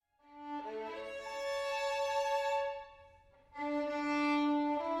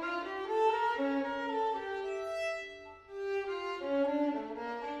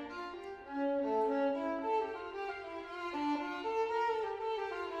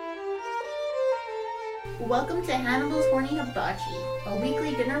Welcome to Hannibal's Horny Hibachi, a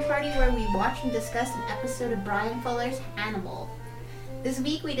weekly dinner party where we watch and discuss an episode of Brian Fuller's Hannibal. This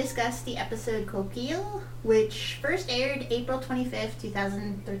week we discussed the episode Coquille, which first aired April 25th,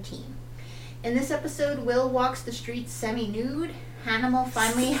 2013. In this episode, Will walks the streets semi-nude, Hannibal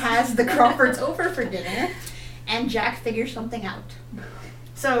finally has the Crawfords over for dinner, and Jack figures something out.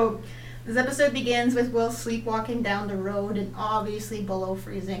 So, this episode begins with Will sleepwalking down the road in obviously below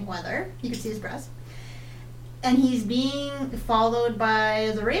freezing weather. You can see his breast. And he's being followed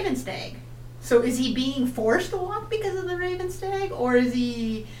by the Raven Stag. So is he being forced to walk because of the Raven Stag? Or does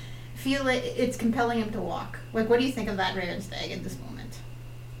he feel it's compelling him to walk? Like, what do you think of that Raven Stag at this moment?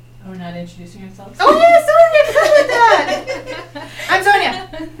 Oh, we're not introducing ourselves? Oh, yeah, sorry, I forgot about that!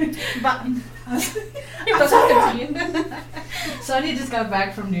 I'm Sonia. Sonia just got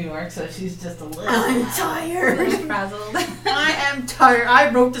back from New York, so she's just a little... I'm tired. Frazzled. I am tired. I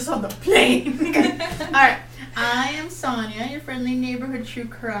wrote this on the plane. Alright. I am Sonia, your friendly neighborhood true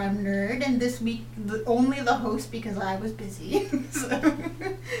crime nerd, and this week only the host because I was busy. So.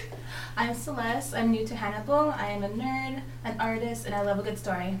 I'm Celeste. I'm new to Hannibal. I am a nerd, an artist, and I love a good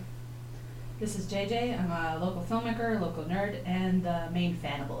story. This is JJ. I'm a local filmmaker, local nerd, and the main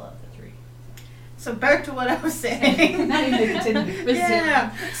Fannibal of the three. So back to what I was saying. Not even to continue.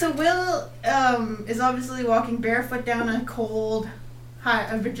 Yeah. So Will is obviously walking barefoot down a cold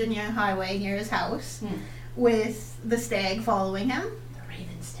Virginia highway near his house. With the stag following him. The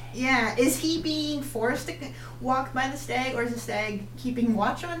Raven Stag. Yeah. Is he being forced to walk by the stag, or is the stag keeping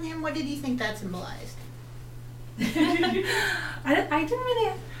watch on him? What did you think that symbolized? I didn't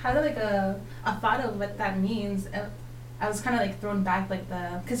really have like a thought of what that means. I was kind of like thrown back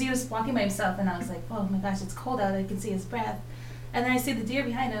because he was walking by himself, and I was like, oh my gosh, it's cold out. I can see his breath. And then I see the deer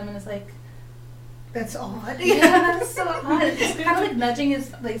behind him, and it's like, that's odd. Yeah, that's so odd. It's kind of like nudging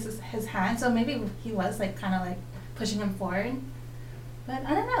his hand, so maybe he was like kind of like pushing him forward. But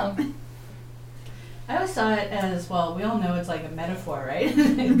I don't know. I always saw it as, well, we all know it's like a metaphor, right?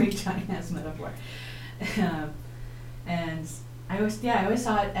 A big giant ass metaphor. And I always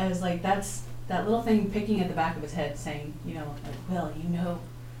saw it as like that's that little thing picking at the back of his head saying, like, Will,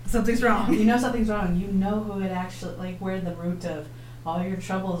 something's wrong. You know something's wrong. You know who it actually, like, where the root of all your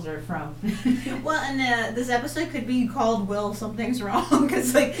troubles are from. Well, and this episode could be called Will, Something's Wrong,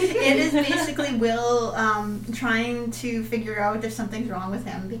 because like it is basically Will trying to figure out if something's wrong with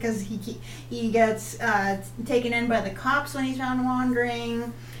him, because he gets taken in by the cops when he's found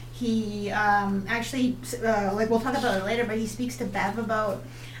wandering. He actually, we'll talk about it later, but he speaks to Bev about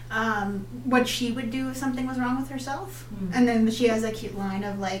what she would do if something was wrong with herself. And then she has a cute line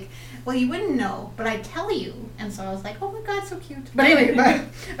of like, well, you wouldn't know, but I'd tell you. And so I was like, oh my god, so cute. But anyway,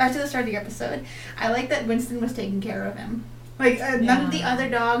 back to the start of the episode. I like that Winston was taking care of him. Like, none of the other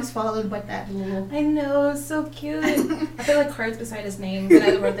dogs followed but that little... I know, so cute. I feel like hearts beside his name when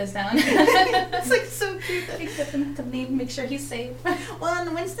I wrote this down. It's like so cute. He kept him to make sure he's safe. Well,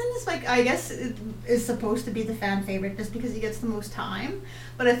 and Winston is like, I guess, is supposed to be the fan favorite just because he gets the most time.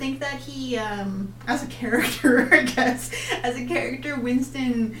 But I think that he, as a character,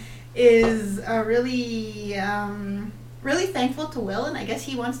 Winston is really thankful to Will, and I guess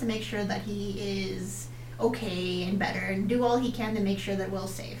he wants to make sure that he is okay and better and do all he can to make sure that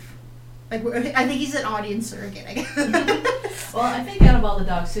Will's safe. Like, I think he's an audience surrogate, I guess. Well, I think out of all the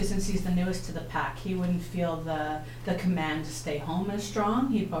dogs too, since he's the newest to the pack, he wouldn't feel the command to stay home as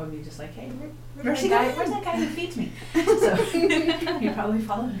strong. He'd probably be just like, hey, where's that guy who feeds me? So he'd probably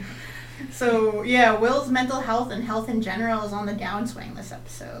follow him. So yeah, Will's mental health and health in general is on the downswing this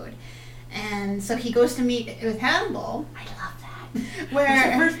episode. And so he goes to meet with Hannibal. I love that. Where it's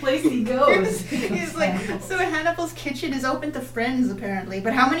the first place he goes. He's like, so Hannibal's kitchen is open to friends apparently.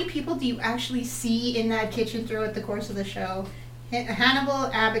 But how many people do you actually see in that kitchen throughout the course of the show? Hannibal,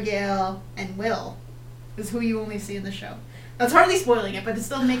 Abigail, and Will is who you only see in the show. That's hardly spoiling it, but it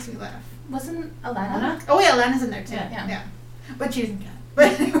still makes me laugh. Wasn't Alana? Oh yeah, Alana's in there too. Yeah. But she's not.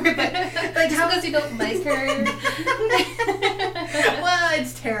 But like, how because you don't like her? Well,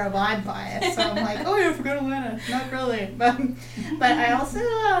 it's terrible. I'm biased, so I'm like, oh yeah, I forgot Alana. Not really, but I also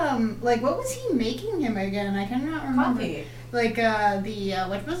like, what was he making him again? I cannot remember. Coffee. Like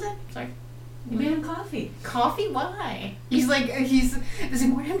what was it? Sorry. You made him coffee. Coffee? Why? Does he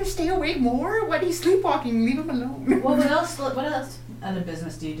want him to stay awake more? What? He's sleepwalking. Leave him alone. Well, what else other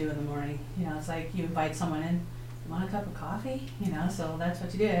business do you do in the morning? It's like you invite someone in. Want a cup of coffee? So that's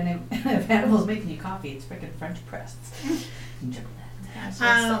what you do. And if Hannibal's making you coffee, it's freaking French press. Gosh, that's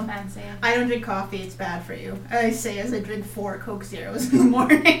Um, so fancy. I don't drink coffee. It's bad for you. I say as I drink 4 Coke Zeros in the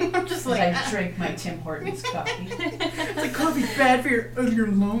morning. I'm just As like, I drink my Tim Hortons coffee. it's like coffee's bad for your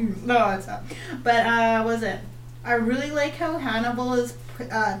lungs. No, it's not. But what was it? I really like how Hannibal is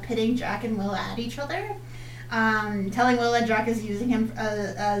pitting Jack and Will at each other, telling Will that Jack is using him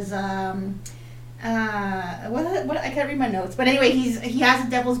as what I can't read my notes. But anyway, he has a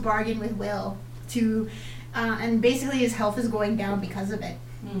devil's bargain with Will to, and basically his health is going down because of it.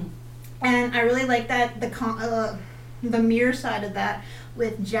 Mm. And I really like that the mirror side of that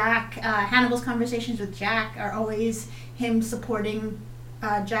with Jack. Hannibal's conversations with Jack are always him supporting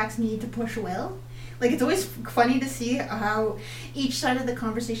Jack's need to push Will. Like, it's always funny to see how each side of the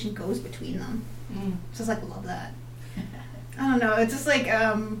conversation goes between them. Mm. So it's like, love that. I don't know. It's just like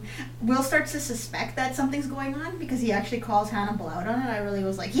Will starts to suspect that something's going on because he actually calls Hannibal out on it. I really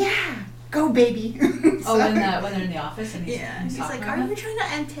was like, yeah, go baby. Oh, when they're in the office and he's talking like, about are it? you trying to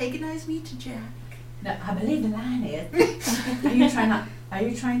antagonize me to Jack? No, I believe the line is. Are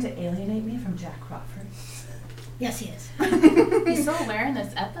you trying to alienate me from Jack Crawford? Yes, he is. He's so aware in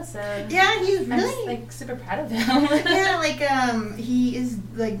this episode. Yeah, he's I'm really just, like, super proud of him. yeah, like he is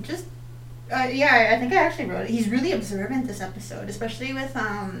like just I think I actually wrote it. He's really observant this episode, especially with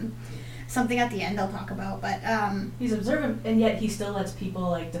something at the end I'll talk about. But he's observant, and yet he still lets people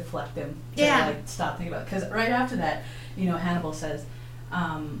like deflect him to like stop thinking about it. Because right after that, Hannibal says,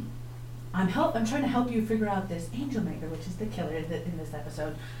 I'm trying to help you figure out this Angel Maker, which is the killer in this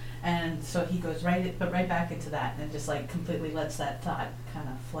episode. And so he goes right back into that and just like completely lets that thought kind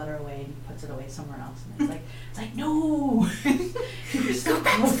of flutter away, and he puts it away somewhere else. And it's like no, you were so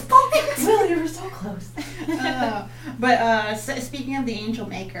close. Will, you were so close. But speaking of the Angel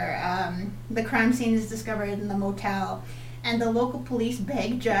Maker, the crime scene is discovered in the motel, and the local police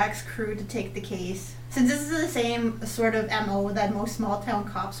beg Jack's crew to take the case. Since this is the same sort of MO that most small town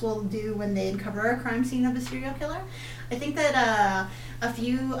cops will do when they uncover a crime scene of a serial killer, I think that a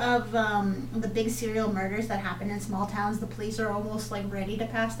few of the big serial murders that happen in small towns, the police are almost like ready to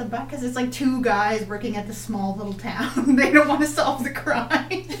pass the buck because it's like 2 guys working at the small little town. They don't want to solve the crime.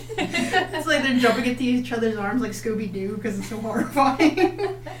 It's like they're jumping into each other's arms like Scooby-Doo because it's so horrifying.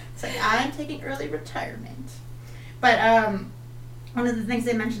 It's like, I'm taking early retirement. But one of the things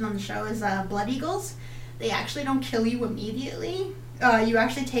they mentioned on the show is blood eagles. They actually don't kill you immediately. You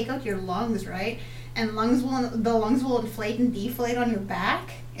actually take out your lungs, right? And the lungs will inflate and deflate on your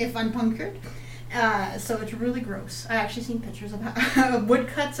back if unpunctured. So it's really gross. I actually seen pictures of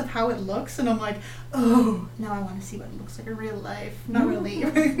woodcuts of how it looks, and I'm like, oh, now I want to see what it looks like in real life. Not really.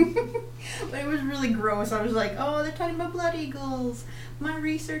 But it was really gross. I was like, oh, they're talking about blood eagles. My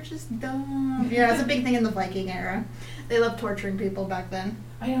research is done. Yeah, it's a big thing in the Viking era. They loved torturing people back then.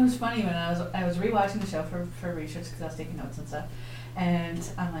 I know, it was funny when I was rewatching the show for research because I was taking notes and stuff, and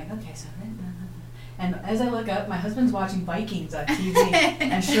I'm like, okay, so. And as I look up, my husband's watching Vikings on TV,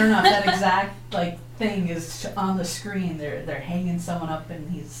 and sure enough, that exact thing is on the screen. They're hanging someone up, and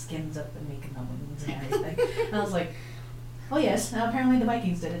his skin's up and making the wings and everything. And I was like, oh yes, now apparently the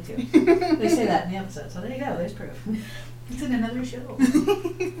Vikings did it too. They say that in the episode, so there you go. There's proof. It's in another show.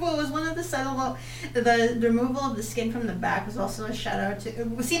 Well, it was one of the subtle. The removal of the skin from the back was also a shout out to.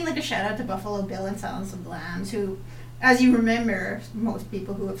 It seemed like a shout out to Buffalo Bill in Silence of the Lambs, who. As you remember, most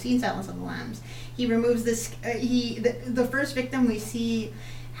people who have seen Silence of the Lambs, he removes this. The first victim we see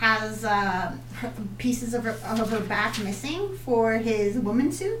has pieces of her back missing for his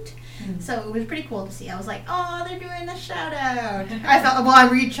woman suit. Mm-hmm. So it was pretty cool to see. I was like, oh, they're doing a shout out. I thought, well, I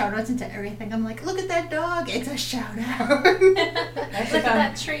read shout outs into everything. I'm like, look at that dog. It's a shout out. Look at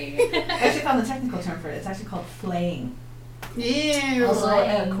that tree. I actually found the technical term for it. It's actually called flaying. Yeah. Also,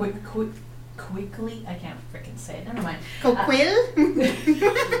 quickly, I can't freaking say it. Never mind. Coquille.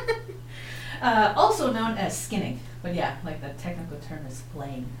 Also known as skinning, but yeah, like the technical term is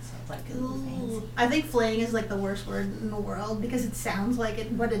flaying. So it's like fancy. I think flaying is like the worst word in the world because it sounds like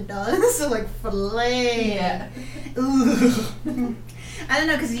what it does. So like flay. Yeah. I don't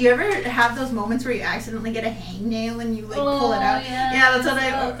know, because you ever have those moments where you accidentally get a hangnail and you pull it out? Yeah,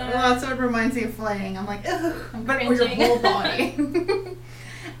 that's what it reminds me of flaying. I'm like, ugh, but with your whole body.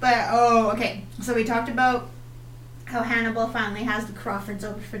 But, okay. So we talked about how Hannibal finally has the Crawfords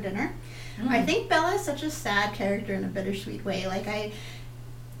over for dinner. I think Bella is such a sad character in a bittersweet way.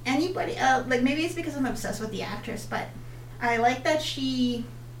 Maybe it's because I'm obsessed with the actress, but I like that she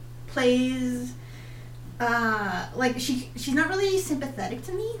plays, she's not really sympathetic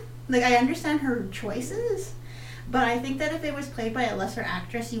to me. Like, I understand her choices, but I think that if it was played by a lesser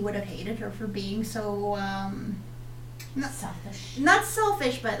actress, you would have hated her for being so, Selfish. Not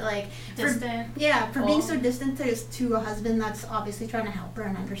selfish, but like Distant. for being so distant to a husband that's obviously trying to help her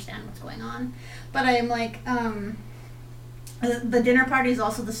and understand what's going on. But I am like, the dinner party is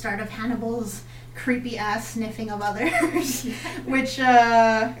also the start of Hannibal's creepy ass sniffing of others, which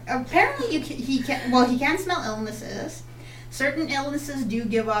apparently he can smell illnesses. Certain illnesses do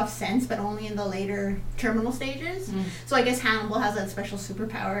give off scents, but only in the later terminal stages. So I guess Hannibal has that special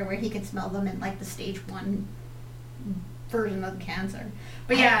superpower where he can smell them in like the stage 1 version of the cancer.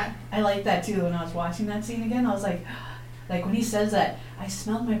 But yeah, I like that too. When I was watching that scene again, I was like when he says that, I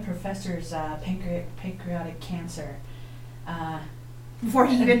smelled my professor's pancreatic cancer. Before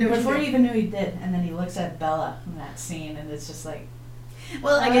he even knew he did, and then he looks at Bella in that scene, and it's just like,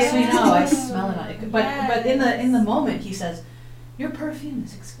 well, I guess guess we know. I smell it. But in the moment, he says, "Your perfume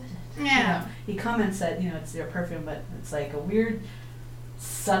is exquisite." Yeah. You know, he comments that it's your perfume, but it's like a weird,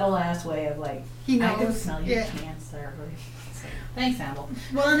 subtle ass way of like, he knows. I can smell your cancer. It's like, thanks, Hannibal.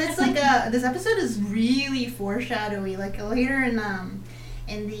 Well, and it's like this episode is really foreshadowy. Like later in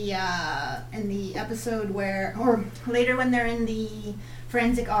the episode or later when they're in the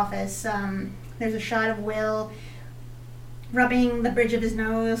forensic office, there's a shot of Will rubbing the bridge of his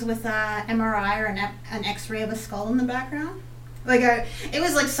nose with a MRI or an X-ray of a skull in the background. Like it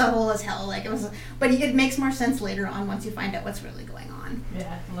was like subtle as hell. Like it was, but it makes more sense later on once you find out what's really going on.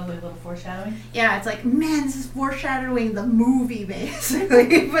 Yeah, lovely little foreshadowing. Yeah, it's like, man, this is foreshadowing the movie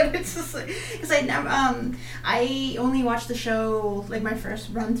basically. But it's just like, because I only watched the show like my first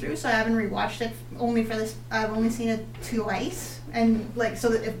run through, so I haven't rewatched it only for this. I've only seen it twice, and like so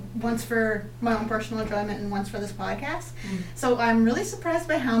that once for my own personal enjoyment and once for this podcast. So I'm really surprised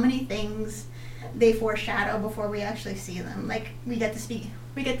by how many things they foreshadow before we actually see them. Like we get to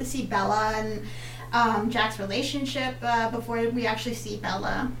see Bella and Jack's relationship before we actually see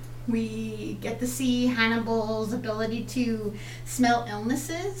Bella. We get to see Hannibal's ability to smell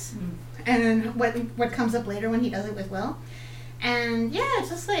illnesses, and what comes up later when he does it with Will. And yeah, it's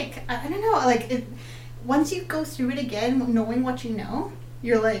just like I don't know. Like once you go through it again, knowing what you know,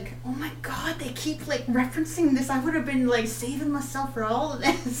 you're like, oh my god, they keep like referencing this. I would have been like saving myself for all of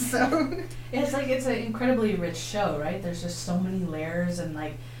this. So it's like it's an incredibly rich show, right? There's just so many layers, and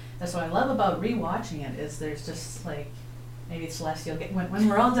like that's what I love about rewatching it is there's just like, maybe it's less you'll get when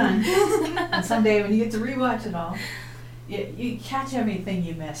we're all done, and someday when you get to rewatch it all, you catch everything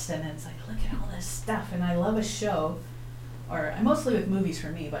you missed, and it's like, look at all this stuff. And I love a show, or mostly with movies for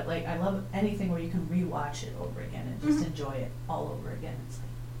me, but like I love anything where you can rewatch it over again and just enjoy it all over again. It's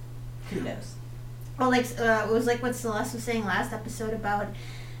like, kudos. Well, like it was like what Celeste was saying last episode about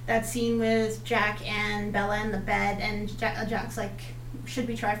that scene with Jack and Bella in the bed, and Jack's like, should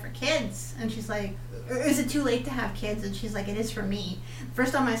we try for kids? And she's like, is it too late to have kids? And she's like, it is for me.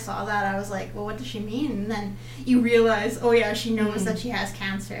 First time I saw that, I was like, well, what does she mean? And then you realize, oh yeah, she knows that she has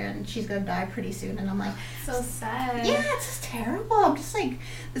cancer and she's gonna die pretty soon. And I'm like, so sad. Yeah, it's just terrible. I'm just like,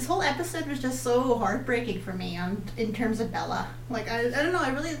 this whole episode was just so heartbreaking for me in terms of Bella. Like I don't know, I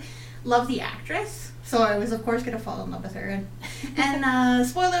really love the actress, so I was of course gonna fall in love with her. And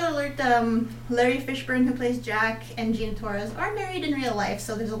spoiler alert, Larry Fishburne, who plays Jack, and Gina Torres are married in real life,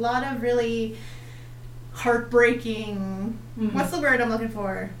 so there's a lot of really heartbreaking, what's the word I'm looking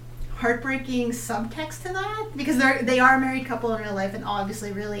for? Heartbreaking subtext to that, because they are a married couple in real life and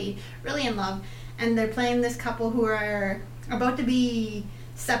obviously really, really in love, and they're playing this couple who are about to be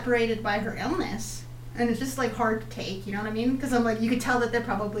separated by her illness. And it's just like hard to take, you know what I mean? Because I'm like, you could tell that they're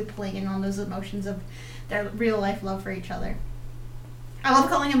probably playing on those emotions of their real life love for each other. I love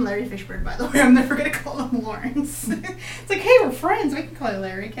calling him Larry Fishburne, by the way. I'm never gonna call him Lawrence. It's like, hey, we're friends. We can call you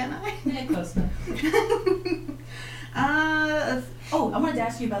Larry, can't I? Yeah, close enough. I wanted to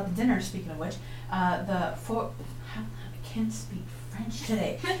ask you about the dinner. Speaking of which, I can't speak French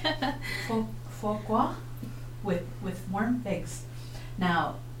today. Foie gras with warm figs.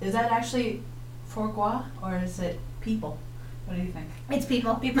 Now, is that actually foie gras, or is it people? What do you think? It's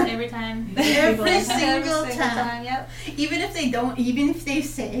people. People every time. Every single time. Yep. Even if they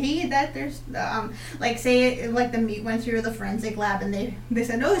say that there's, like say like the meat went through the forensic lab and they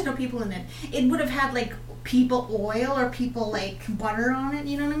said, no, there's no people in it. It would have had like people oil or people like butter on it,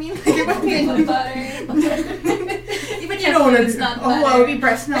 you know what I mean? Like, it would have been butter. But you know what I mean. It's not well, it would be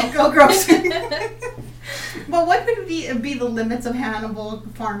breast milk. Oh, gross. But what would be the limits of Hannibal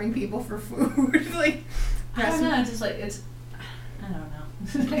farming people for food? Like, I don't know. It's just like I don't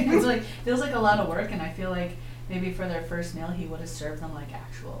know. It's like feels like a lot of work, and I feel like maybe for their first meal he would have served them like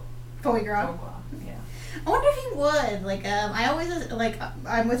actual foie gras. Yeah. I wonder if he would. Like, I always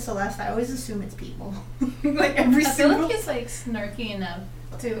I'm with Celeste. I always assume it's people. Like every I single. feel like he's like snarky enough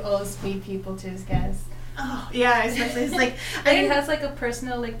to always feed people to his guests. Oh yeah, especially it's like And he has like a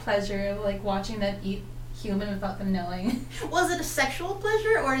personal like pleasure of like watching them eat human without them knowing. Was it a sexual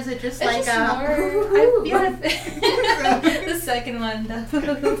pleasure or is it just It's like just a? more. The second one.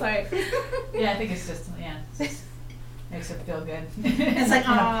 Sorry. Yeah, I think it's just makes it feel good. It's like,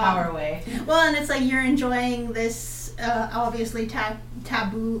 in a aw. power way. Well, and it's like you're enjoying this obviously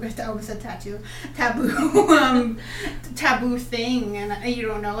taboo. I almost said tattoo. Taboo thing, and you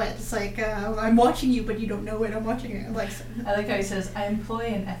don't know it. It's like I'm watching you, but you don't know it. I'm watching it. Like I like how he says, "I employ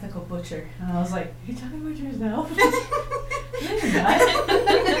an ethical butcher," and I was like, "Are you talking about yourself?" No, you're not.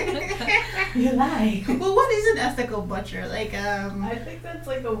 You lie. Well, what is an ethical butcher? Like I think that's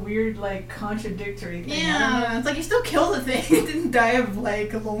like a weird, like contradictory thing. I don't know. yeah, it's like you still kill the thing. It didn't die of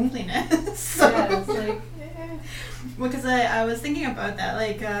like loneliness. So. Yeah, it's like. Because I was thinking about that.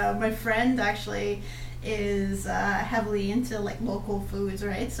 Like my friend actually is heavily into like local foods,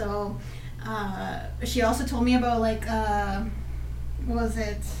 right? So she also told me about like what was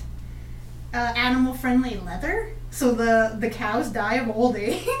it? Animal friendly leather. So the cows die of old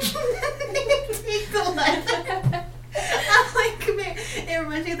age and then they take the leather. It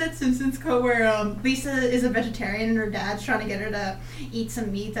reminds me of that Simpsons quote where Lisa is a vegetarian and her dad's trying to get her to eat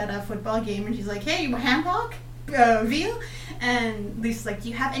some meat at a football game, and she's like, "Hey, ham hock? Veal?" And Lisa's like, "Do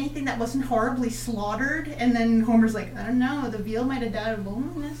you have anything that wasn't horribly slaughtered?" And then Homer's like, "I don't know, the veal might have died of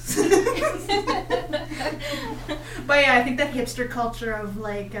loneliness." But yeah, I think that hipster culture of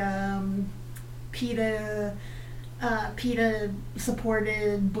like PETA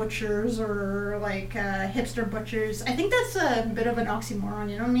supported butchers or like hipster butchers, I think that's a bit of an oxymoron,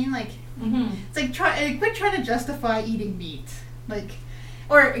 you know what I mean? Like it's like quit trying to justify eating meat, like,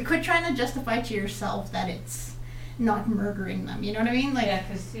 or quit trying to justify to yourself that it's not murdering them, you know what I mean? Like Yeah,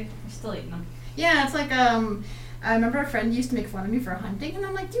 because you're still eating them. yeah, it's like I remember a friend used to make fun of me for hunting, and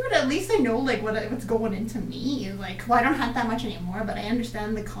I'm like, dude, at least I know like what's going into me. Like, well, I don't hunt that much anymore, but I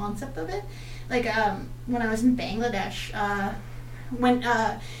understand the concept of it. Like when I was in Bangladesh, when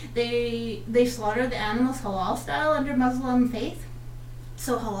they slaughter the animals halal style under Muslim faith.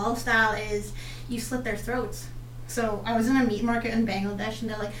 So halal style is you slit their throats. So I was in a meat market in Bangladesh, and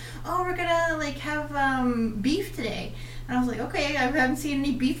they're like, "Oh, we're gonna like have beef today." And I was like, "Okay, I haven't seen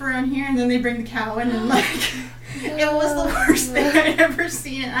any beef around here." And then they bring the cow in, and like, it was the worst thing I'd ever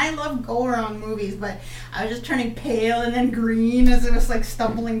seen. And I love gore on movies, but I was just turning pale and then green as it was like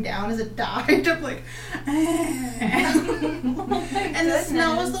stumbling down as it died. I'm like, and the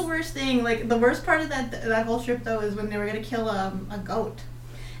smell was the worst thing. Like the worst part of that whole trip though is when they were gonna kill a goat.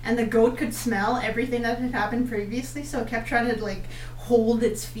 And the goat could smell everything that had happened previously, so it kept trying to like hold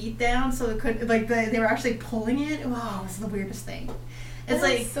its feet down, so it could like they were actually pulling it. Wow, it was the weirdest thing. It's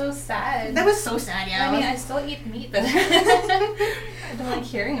like so sad. That was so sad. Yeah, I mean, I still eat meat, but I don't like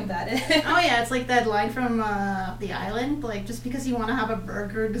hearing about it. Oh yeah, it's like that line from The Island. Like, just because you want to have a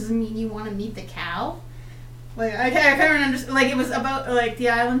burger doesn't mean you want to meet the cow. Like I can't understand. Like it was about like The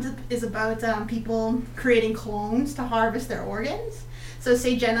Island is about people creating clones to harvest their organs. So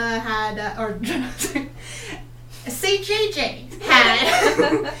say Jenna had, say JJ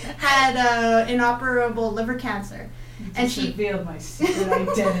had inoperable liver cancer, and she revealed my secret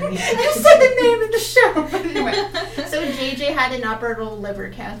identity. I said the name in the show. Anyway, so JJ had inoperable liver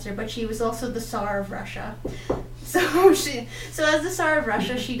cancer, but she was also the Tsar of Russia. So as the Tsar of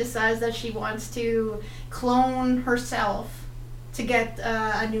Russia, she decides that she wants to clone herself to get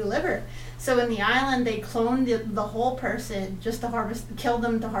a new liver. So in the island, they cloned the whole person just to kill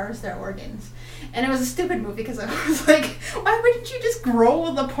them to harvest their organs. And it was a stupid movie because I was like, why wouldn't you just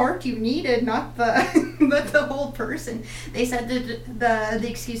grow the part you needed, not the whole person? They said that the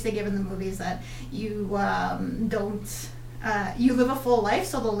excuse they give in the movie is that you you live a full life,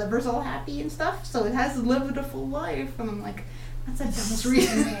 so the liver's all happy and stuff. So it has lived a full life. And I'm like, that's a dumbest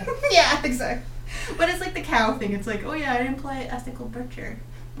reason. Yeah, exactly. But it's like the cow thing. It's like, oh yeah, I employ ethical butcher.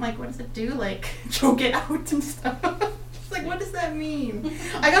 I'm like, what does it do? Like, choke it out and stuff. It's like, what does that mean?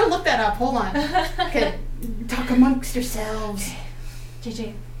 I gotta look that up. Hold on. Okay, talk amongst yourselves. JJ,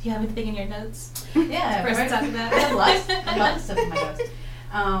 do you have anything in your notes? Yeah, First right. talk about. I have lots of stuff in my notes.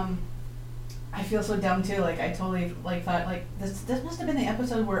 I feel so dumb too. Like I totally like thought like this must have been the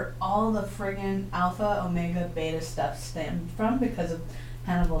episode where all the friggin' alpha, omega, beta stuff stemmed from because of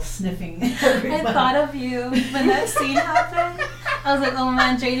Hannibal sniffing everybody. I thought of you when that scene happened. I was like, oh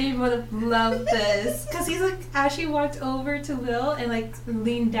man, JD would have loved this. Because he's like, actually walked over to Will and like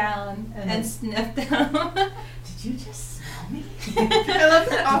leaned down and sniffed him. Did you just smell me? I love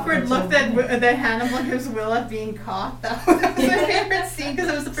that awkward look that Hannibal gives Will at being caught. That was my favorite scene because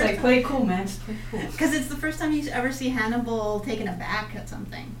it was the first It's like, play cool, man. Just play cool. Because it's the first time you ever see Hannibal taken aback at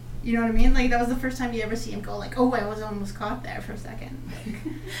something. You know what I mean? Like, that was the first time you ever see him go like, oh, I was almost caught there for a second.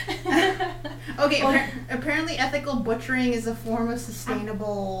 Okay, apparently ethical butchering is a form of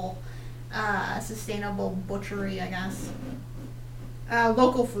sustainable butchery, I guess.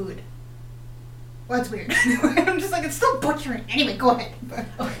 Local food. Well, that's weird. I'm just like, it's still butchering. Anyway, go ahead.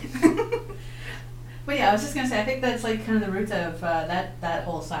 But yeah, I was just gonna say, I think that's like kind of the roots of that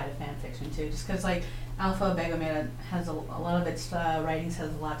whole side of fan fiction too. Just because like Alpha Begomeda has a lot of its writings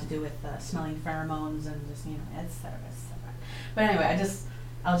has a lot to do with smelling pheromones and just et cetera, et cetera. But anyway,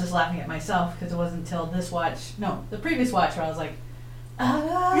 I was just laughing at myself because it wasn't until the previous watch where I was like,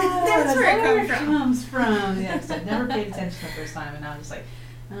 that's where it comes from. Yeah, 'cause I never paid attention the first time, and now I'm just like,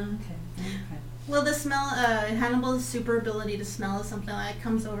 okay. Well, the smell, Hannibal's super ability to smell is something that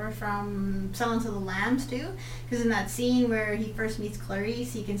comes over from Silence of the Lambs too. Because in that scene where he first meets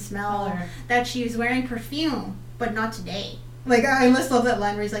Clarice, he can smell that she was wearing perfume, but not today. Like, I just love that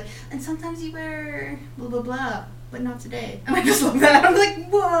line where he's like, and sometimes you wear blah blah blah, but not today. And I just love that. I'm like,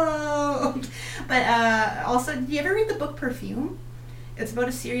 whoa. But also, do you ever read the book Perfume? It's about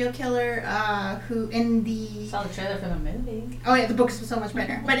a serial killer who in the... Saw the trailer for the movie. Oh yeah, the book is so much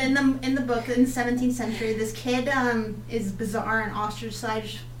better. But in the book, in the 17th century, this kid is bizarre and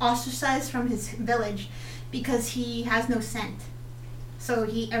ostracized from his village because he has no scent. So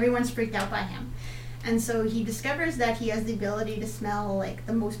everyone's freaked out by him. And so he discovers that he has the ability to smell like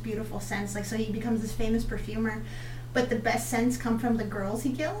the most beautiful scents. Like, so he becomes this famous perfumer. But the best scents come from the girls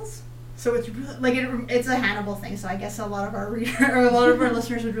he kills. So it's really, like it's a Hannibal thing. So I guess a lot of our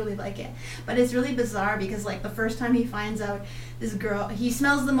listeners would really like it. But it's really bizarre because like the first time he finds out this girl, he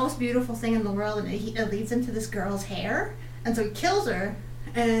smells the most beautiful thing in the world, and it leads him to this girl's hair, and so he kills her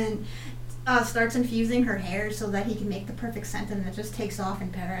and starts infusing her hair so that he can make the perfect scent, and it just takes off in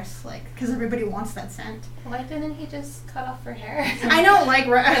Paris, like because everybody wants that scent. Why didn't he just cut off her hair? I know, like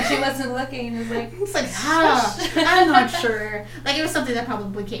she wasn't looking. It was like it's like I'm not sure. Like it was something that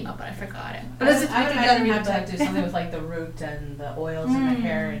probably came up, but I forgot it. But I imagine you have to do something with like the root and the oils in the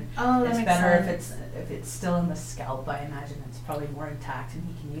hair, and it's better if it's still in the scalp. I imagine it's probably more intact, and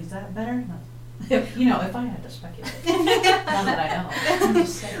he can use that better. If I had to speculate, now that I know, I'm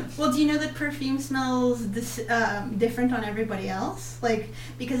just saying. Well, do you know that perfume smells different on everybody else? Like,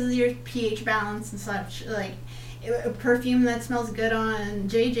 because of your pH balance and such, like, a perfume that smells good on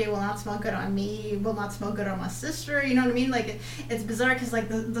JJ will not smell good on me, will not smell good on my sister, you know what I mean? Like, it's bizarre because, like,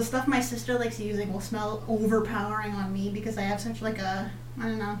 the stuff my sister likes using will smell overpowering on me because I have such, like, I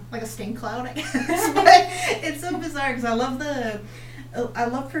don't know, like a stink cloud, I guess. But it's so bizarre because I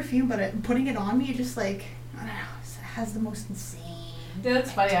love perfume, but putting it on me, it just like, I don't know, it has the most insane. Yeah,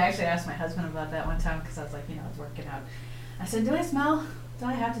 that's funny. I actually asked my husband about that one time because I was like, I was working out. I said, do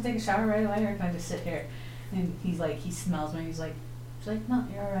I have to take a shower right away, or can I just sit here? And he's like, he smells me. She's like, no,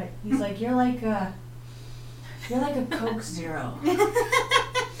 you're all right. He's like, you're like a Coke Zero.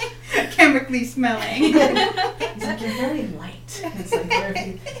 Chemically smelling. He's like, you're very light. It's like,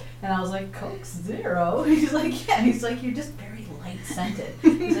 and I was like, Coke Zero? He's like, yeah. He's like, you're just very light scented.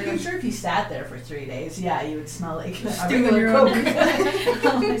 He's like, I'm sure if you sat there for 3 days, yeah, you would smell like a regular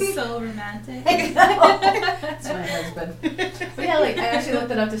Coke. So romantic. That's my husband. But yeah, like I actually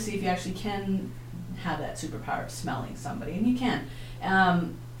looked it up to see if you actually can have that superpower of smelling somebody, and you can.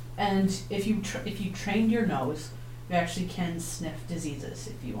 And if you trained your nose, you actually can sniff diseases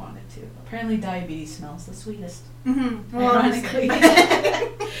if you wanted to. Apparently, diabetes smells the sweetest. Mm-hmm. Well, ironically.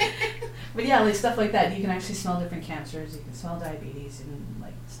 But yeah, like stuff like that. You can actually smell different cancers. You can smell diabetes and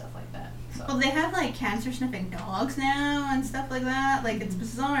like stuff like that. So. Well, they have like cancer sniffing dogs now and stuff like that. Like it's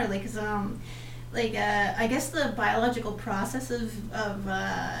bizarre. Like I guess the biological process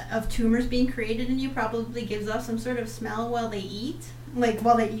of tumors being created in you probably gives off some sort of smell while they eat. Like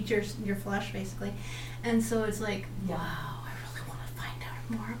while they eat your flesh, basically. And so it's like, wow, I really want to find out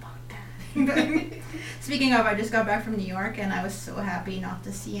more about that. Speaking of, I just got back from New York, and I was so happy not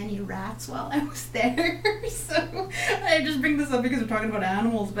to see any rats while I was there. So I just bring this up because we're talking about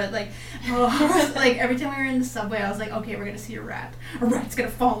animals, but like every time we were in the subway, I was like, okay, we're gonna see a rat. A rat's gonna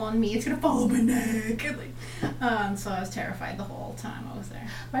fall on me. It's gonna fall on my neck. And so I was terrified the whole time I was there.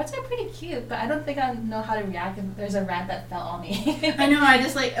 Rats are pretty cute, but I don't think I know how to react if there's a rat that fell on me. I know. I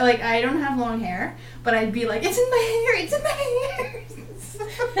just like I don't have long hair, but I'd be like, it's in my hair. It's in my hair.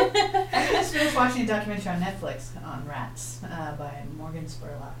 I just finished watching a documentary on Netflix on rats by Morgan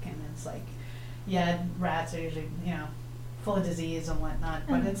Spurlock, and it's like, yeah, rats are usually full of disease and whatnot,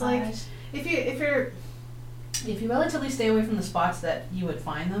 but it's like if you relatively stay away from the spots that you would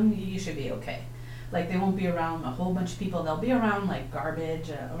find them, you should be okay. Like they won't be around a whole bunch of people. They'll be around like garbage,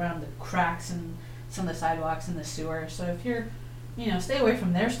 around the cracks and some of the sidewalks and the sewer. So if you're stay away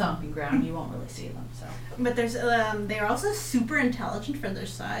from their stomping ground. You won't really see them. So. But they're also super intelligent for their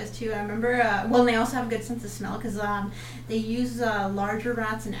size too. I remember, they also have a good sense of smell because they use larger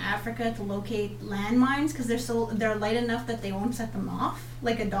rats in Africa to locate landmines because they're light enough that they won't set them off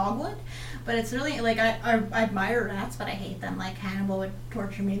like a dog would. But it's really like I admire rats, but I hate them. Like Hannibal would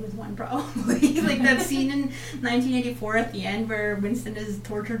torture me with one probably. Like that scene in 1984 at the end where Winston is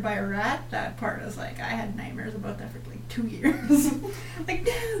tortured by a rat. That part was like I had nightmares about that for like 2 years. Like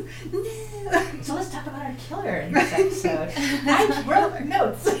no. So let's talk about our killer in this episode. I wrote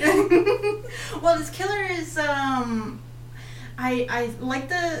notes. Well, this killer is I like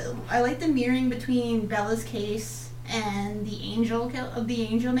the mirroring between Bella's case and the angel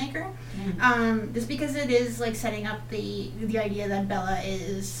maker. Just because it is like setting up the idea that Bella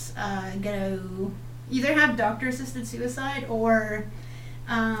is gonna either have doctor assisted suicide or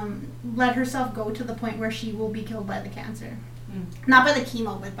let herself go to the point where she will be killed by the cancer. Not by the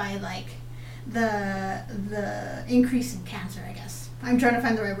chemo, but by like the increase in cancer, I guess. I'm trying to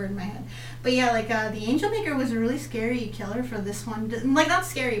find the right word in my head. But yeah, like the angel maker was a really scary killer for this one. Like not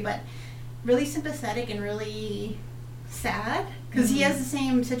scary, but really sympathetic and really sad because he has the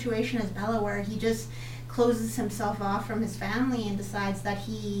same situation as Bella where he just closes himself off from his family and decides that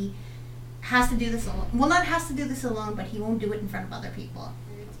he has to do this alone. Well, not has to do this alone, but he won't do it in front of other people.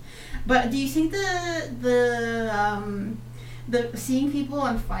 But do you think the seeing people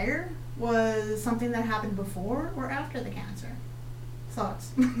on fire was something that happened before or after the cancer?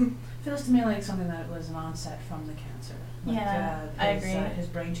 Thoughts? Feels to me like something that was an onset from the cancer. Like, I agree. His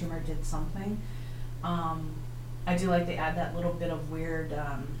brain tumor did something. I do like they add that little bit of weird,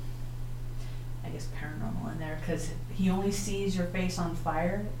 I guess, paranormal in there because he only sees your face on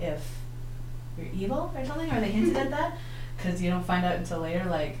fire if you're evil or something, or they hinted at that because you don't find out until later,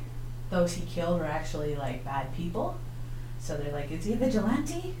 like, those he killed were actually, like, bad people. So they're like, is he a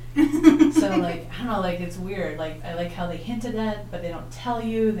vigilante? So, like, I don't know, like, it's weird. Like, I like how they hinted at, but they don't tell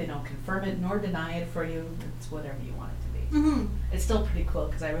you, they don't confirm it nor deny it for you. It's whatever you want it to be. Mm-hmm. It's still pretty cool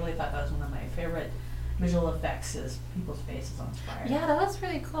because I really thought that was one of my favorite visual effects is people's faces on fire. Yeah, that was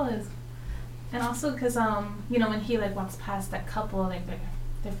really cool. And also because, when he, like, walks past that couple, like,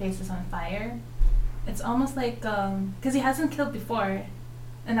 their faces on fire, it's almost like, because he hasn't killed before,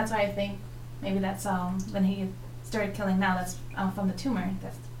 and that's why I think maybe that's, when he started killing now, that's from the tumor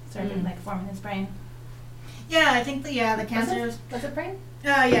that started, like, forming his brain. Yeah, I think the cancer... Was it brain?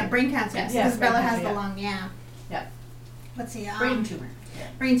 Yeah, brain cancer. Yes, because brain Bella cancer, has yeah. the lung, yeah. Yeah. Let's see. Brain tumor. Yeah.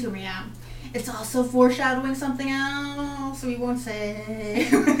 Brain tumor, yeah. It's also foreshadowing something else we won't say.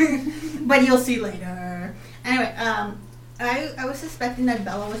 But you'll see later. Anyway, I was suspecting that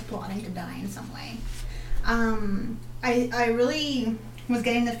Bella was plotting to die in some way. I really was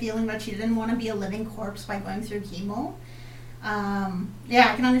getting the feeling that she didn't want to be a living corpse by going through chemo. Yeah,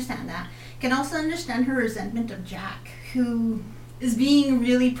 I can understand that. I can also understand her resentment of Jack, who is being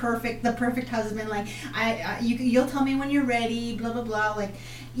really perfect, the perfect husband. Like, you'll tell me when you're ready, blah blah blah. Like,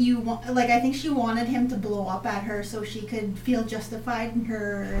 I think she wanted him to blow up at her so she could feel justified in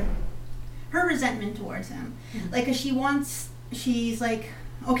her resentment towards him. Mm-hmm. Like, 'cause she's like,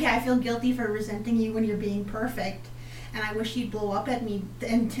 okay, I feel guilty for resenting you when you're being perfect, and I wish you'd blow up at me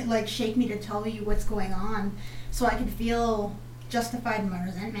and like shake me to tell you what's going on, so I could feel justified in my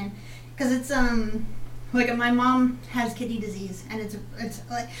resentment. 'Cause it's like my mom has kidney disease, and it's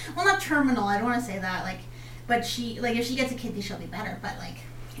like, well, not terminal. I don't want to say that, like, but she, like, if she gets a kidney, she'll be better. But like,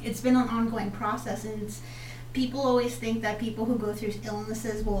 it's been an ongoing process, and people always think that people who go through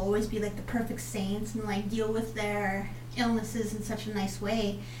illnesses will always be like the perfect saints and like deal with their illnesses in such a nice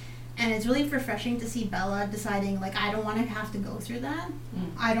way. And it's really refreshing to see Bella deciding, like, I don't want to have to go through that.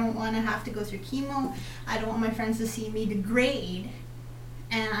 I don't want to have to go through chemo. I don't want my friends to see me degrade,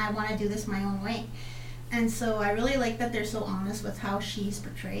 and I want to do this my own way. And so I really like that they're so honest with how she's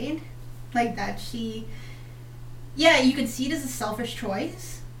portrayed. Like, that you could see it as a selfish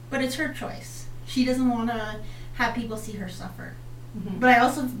choice, but it's her choice. She doesn't want to have people see her suffer. Mm-hmm. But I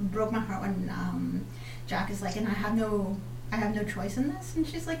also broke my heart when Jack is like, and I have no choice in this. And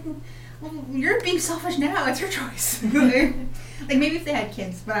she's like, well, you're being selfish now. It's your choice. Like, maybe if they had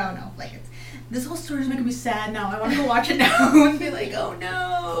kids, but I don't know. Like, this whole story is making me sad now. I want to go watch it now and be like, oh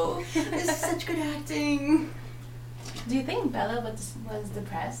no, this is such good acting. Do you think Bella was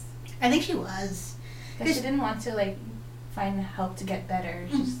depressed? I think she was. Because she didn't want to, like, find help to get better.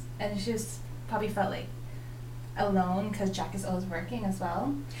 And she just probably felt like alone because Jack is always working as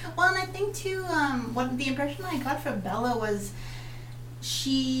well. Well, and I think too, what the impression I got from Bella was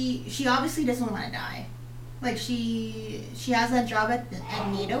she obviously doesn't want to die. Like she has that job at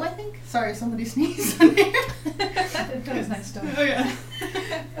NATO, I think. Sorry, somebody sneezed on here. That was next door. Oh yeah.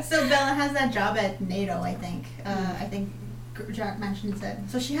 So Bella has that job at NATO, I think. I think Jack mentions it.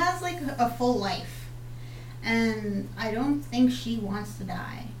 So she has like a full life, and I don't think she wants to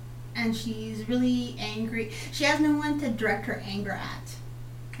die. And she's really angry. She has no one to direct her anger at.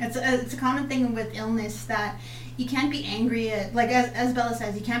 It's a common thing with illness that you can't be angry at, like as Bella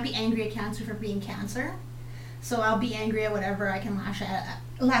says, you can't be angry at cancer for being cancer. So I'll be angry at whatever I can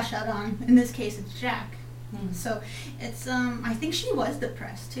lash out on. In this case, it's Jack. So it's I think she was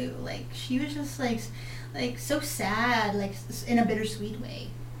depressed too. Like she was just like so sad, like in a bittersweet way.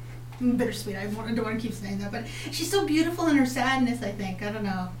 Bittersweet. I don't want to keep saying that, but she's so beautiful in her sadness. I think I don't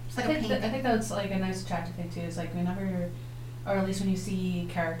know. It's like a painting. I think that's like a nice attractive thing too. Is like whenever, or at least when you see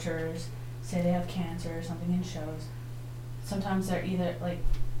characters say they have cancer or something in shows, sometimes they're either like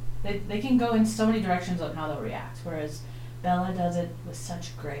they can go in so many directions on how they'll react. Whereas Bella does it with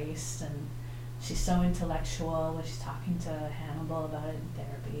such grace, and she's so intellectual when she's talking to Hannibal about it in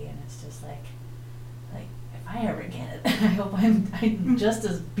therapy, and it's just like if I ever get it, I hope I'm just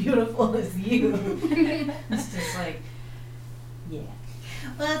as beautiful as you. It's just like, yeah.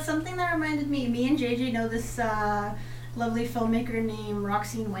 Well, it's something that reminded me. Me and JJ know this lovely filmmaker named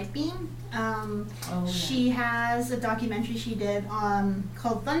Roxine Whitebeam. She has a documentary she did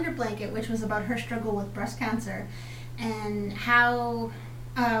called Thunder Blanket, which was about her struggle with breast cancer, and how.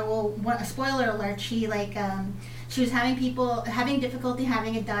 A spoiler alert! She was having difficulty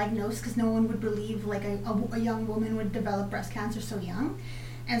having it diagnosed because no one would believe like a young woman would develop breast cancer so young,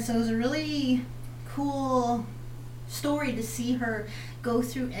 and so it was a really cool story to see her go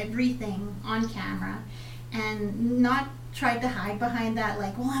through everything on camera and not try to hide behind that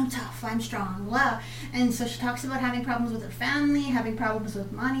like, well, I'm tough, I'm strong, blah. And so she talks about having problems with her family, having problems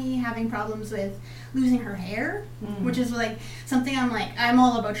with money, having problems with losing her hair, which is like something I'm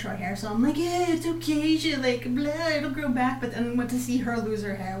all about short hair, so I'm like, yeah, it's okay, she like, blah, it'll grow back. But then to see her lose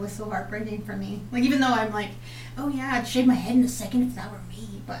her hair was so heartbreaking for me. Like, even though I'm like, oh yeah, I'd shave my head in a second if that were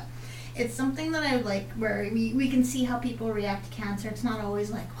me, but it's something that I like where we can see how people react to cancer. It's not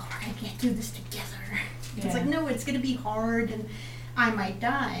always like, oh, we're gonna get through this together. Yeah. It's like, no, it's gonna be hard and I might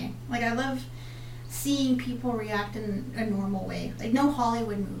die. Like, I love seeing people react in a normal way. Like, no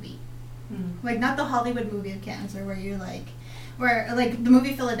Hollywood movie. Like, not the Hollywood movie of cancer where you're like, the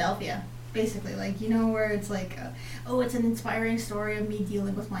movie Philadelphia, basically. Like, you know, where it's like, oh, it's an inspiring story of me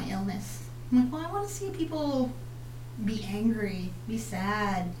dealing with my illness. I'm like, well, I want to see people be angry, be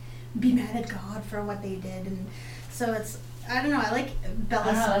sad, be mad at God for what they did. And so it's, I don't know, I like Bella's.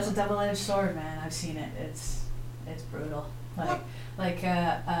 I don't know, that's a double-edged sword, man. I've seen it. It's brutal.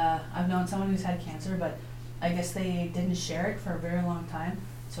 I've known someone who's had cancer, but I guess they didn't share it for a very long time.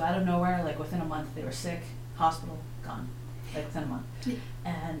 So out of nowhere, like within a month, they were sick, hospital, gone. Like within a month. Yeah.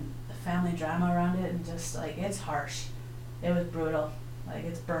 And the family drama around it, and just like, it's harsh. It was brutal. Like,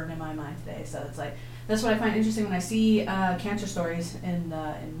 it's burned in my mind today. So it's like, that's what I find interesting when I see cancer stories in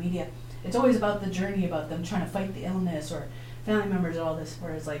media. It's always about the journey, about them trying to fight the illness or family members and all this,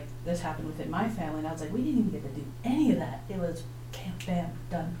 whereas like this happened within my family, and I was like, we didn't even get to do any of that. It was bam,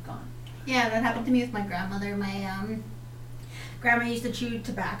 done, gone. Yeah, that happened to me with my grandmother. My grandma used to chew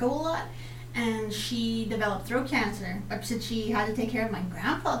tobacco a lot, and she developed throat cancer. But since she had to take care of my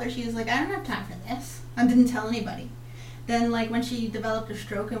grandfather, she was like, I don't have time for this, and didn't tell anybody. Then, like, when she developed a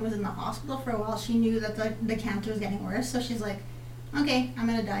stroke and was in the hospital for a while, she knew that the cancer was getting worse, so she's like, okay, I'm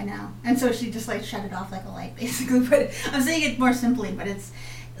gonna die now. And so she just like shut it off like a light, basically. But I'm saying it more simply, but it's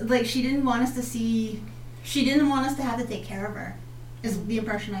like she didn't want us to have to take care of her, is the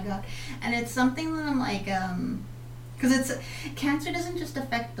impression I got. And it's something that I'm like, because cancer doesn't just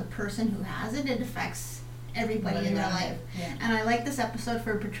affect the person who has it, it affects everybody in their life. Yeah. And I like this episode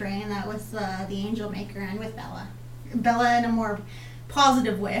for portraying that with the Angel Maker and with Bella. Bella in a more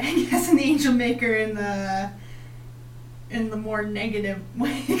positive way, I guess, and the Angel Maker in the more negative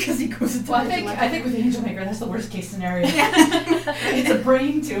way, because he goes into I think with the Angel Maker, that's the worst case scenario. It's a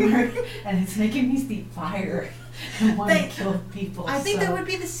brain tumor, and it's making me see fire and want to kill people. I think that would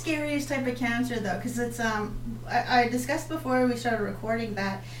be the scariest type of cancer, though, because it's I discussed before we started recording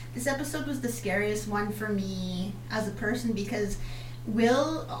that this episode was the scariest one for me as a person, because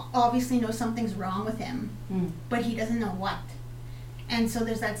Will obviously knows something's wrong with him, but he doesn't know what. And so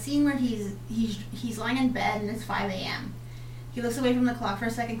there's that scene where he's lying in bed and it's 5 a.m. He looks away from the clock for a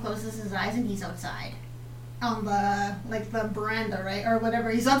second, closes his eyes, and he's outside on the veranda, right, or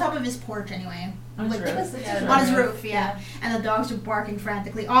whatever. He's on top of his porch anyway, on his roof, yeah. And the dogs are barking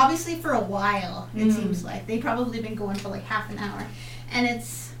frantically, obviously for a while. It seems like they've probably been going for like half an hour, and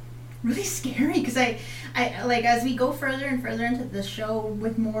it's really scary because I like as we go further and further into the show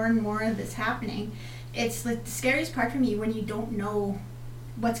with more and more of this happening, it's like the scariest part for me when you don't know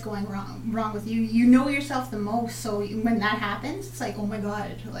what's going wrong with you. You know yourself the most, so when that happens, it's like, oh my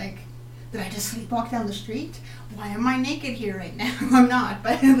god, like, did I just sleepwalk down the street? Why am I naked here right now? I'm not,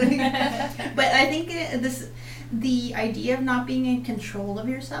 but like, but I think the idea of not being in control of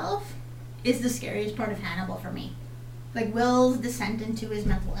yourself is the scariest part of Hannibal for me. Like, Will's descent into his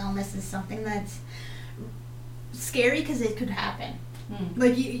mental illness is something that's scary because it could happen.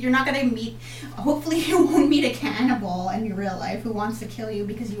 Like, you're not going to meet, hopefully you won't meet a cannibal in your real life who wants to kill you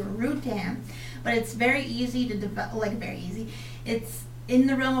because you were rude to him. But it's very easy to develop, like, very easy. It's in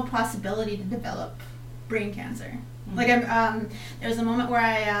the realm of possibility to develop brain cancer. Like, there was a moment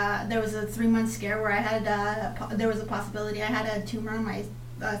where there was a 3-month scare where I had, there was a possibility I had a tumor on my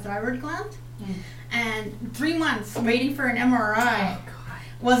thyroid gland. And 3 months waiting for an MRI.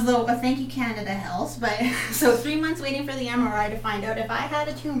 Was the Thank You Canada Health, but so 3 months waiting for the MRI to find out if I had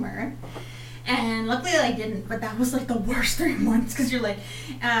a tumor, and luckily I didn't. But that was like the worst 3 months because you're like,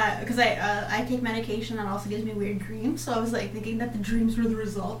 because I take medication that also gives me weird dreams, so I was like thinking that the dreams were the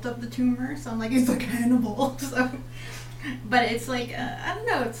result of the tumor. So I'm like, it's like Hannibal. So, but it's like I don't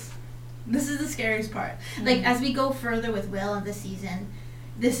know. This is the scariest part. Like as we go further with Will in this season,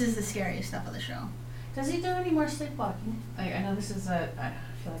 this is the scariest stuff of the show. Does he do any more sleepwalking? Like, I know this is I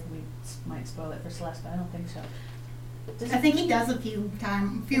feel like we might spoil it for Celeste, but I don't think so. I think he does a few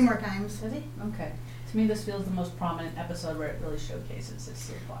more times. Does he? Okay. To me, this feels the most prominent episode where it really showcases his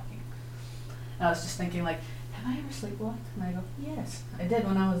sleepwalking. And I was just thinking, like, have I ever sleepwalked? And I go, yes, I did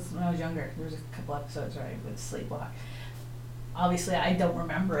when I was younger. There was a couple episodes where I would sleepwalk. Obviously, I don't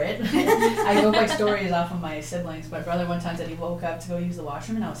remember it. I go by stories off of my siblings. My brother one time said he woke up to go use the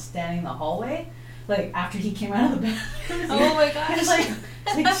washroom, and I was standing in the hallway. Like, after he came out of the bathroom. Oh my gosh. It's like,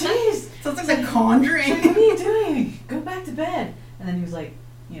 jeez. Sounds like The Conjuring. Like, what are you doing? Go back to bed. And then he was like,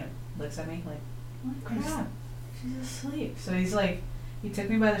 looks at me like, what crap? She's asleep. So he's like, he took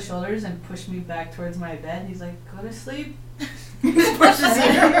me by the shoulders and pushed me back towards my bed. He's like, go to sleep. He pushes you.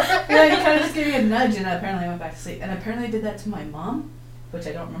 Yeah, he kind of just gave me a nudge, and apparently I went back to sleep. And apparently I did that to my mom, which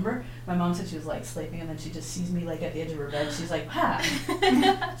I don't remember. My mom said she was like sleeping, and then she just sees me like at the edge of her bed. She's like, ha!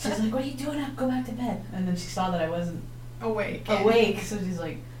 She's like, what are you doing up? Go back to bed. And then she saw that I wasn't awake, so she's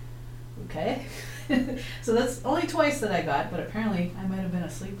like, okay. So that's only twice that I got, but apparently I might have been a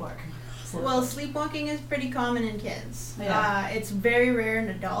sleepwalker. Well, sleepwalking is pretty common in kids. Yeah. It's very rare in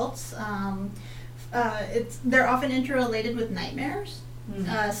adults. They're often interrelated with nightmares.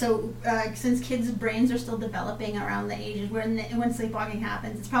 Since kids' brains are still developing around the ages when sleepwalking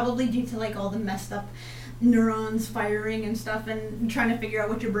happens, it's probably due to like all the messed up neurons firing and stuff, and trying to figure out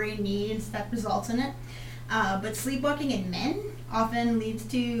what your brain needs that results in it. But sleepwalking in men often leads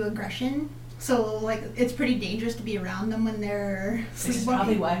to aggression. So, like, it's pretty dangerous to be around them when they're sleepwalking. Which is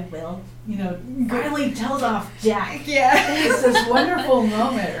probably why Will, finally tells off Jack. Yeah. It's this wonderful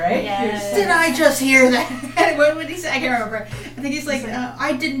moment, right? Yes. Did I just hear that? What would he say? I can't remember. I think he's like,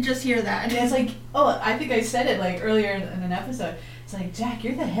 I didn't just hear that. And it's like, I think I said it, like, earlier in an episode. It's like, Jack,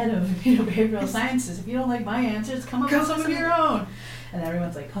 you're the head of behavioral sciences. If you don't like my answers, come up with some of your own. And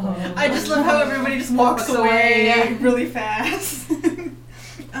everyone's like, oh. I just love how everybody just walks away really fast.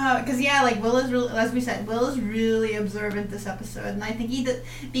 Because Will is really, as we said, Will is really observant this episode, and I think he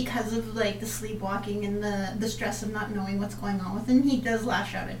because of like the sleepwalking and the stress of not knowing what's going on with him, he does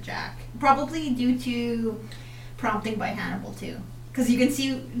lash out at Jack, probably due to prompting by Hannibal too. Because you can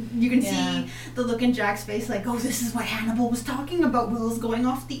see the look in Jack's face, like, oh, this is what Hannibal was talking about. Will's going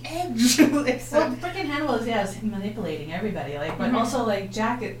off the edge. Well, freaking Hannibal is manipulating everybody, like, but also like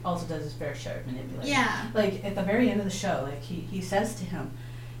Jack also does his fair share of manipulating. Yeah. Like at the very end of the show, like he says to him,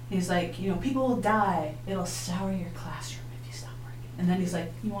 he's like, people will die. It'll sour your classroom if you stop working. And then he's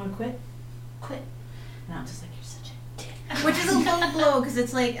like, you want to quit? Quit. And I'm just like, you're such a dick. Which is a low blow, because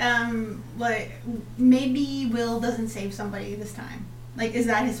it's like maybe Will doesn't save somebody this time. Like, is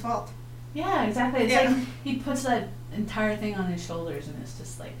that his fault? Yeah, exactly. It's like he puts that entire thing on his shoulders, and it's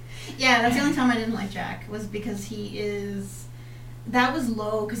just like. Yeah, that's the only time I didn't like Jack, was because that was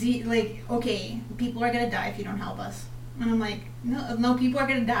low, because he, like, okay, people are gonna die if you don't help us. And I'm like, no, people are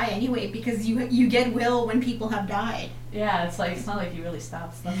gonna die anyway, because you get Will when people have died. Yeah, it's like, it's not like he really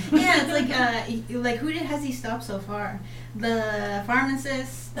stops them. Yeah, it's like who has he stopped so far? The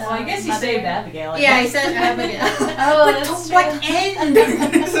pharmacist. Well, I guess he saved Abigail. He said Abigail. Oh, that's to what end?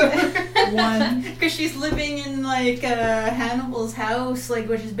 One. Because she's living in like Hannibal's house, like,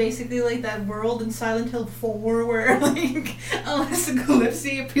 which is basically like that world in Silent Hill 4 where like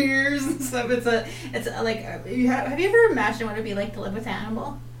Alyssa appears and stuff. It's like have you ever imagined what it'd be like to live with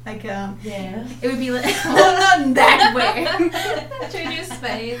Hannibal? Like, Yes. it would be like, well, not in that way. Train your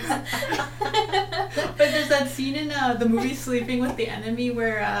spades. But there's that scene in the movie Sleeping with the Enemy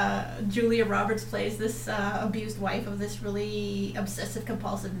where Julia Roberts plays this abused wife of this really obsessive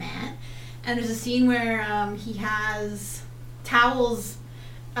compulsive man. And there's a scene where he has towels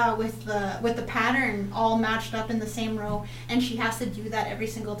with the pattern all matched up in the same row, and she has to do that every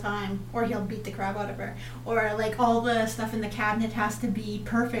single time, or he'll beat the crap out of her. Or like all the stuff in the cabinet has to be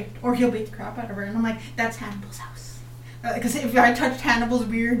perfect, or he'll beat the crap out of her. And I'm like, that's Hannibal's house. Because if I touched Hannibal's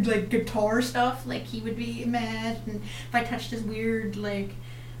weird like guitar stuff, like he would be mad, and if I touched his weird like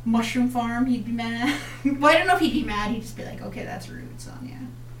mushroom farm, he'd be mad. Well, I don't know if he'd be mad. He'd just be like, okay, that's rude, Sonia.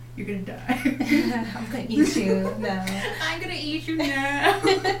 You're gonna die. I'm gonna eat you. No. I'm gonna eat you now.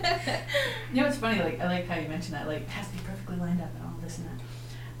 You know what's funny? Like I like how you mentioned that. Like it has to be perfectly lined up and all this and that.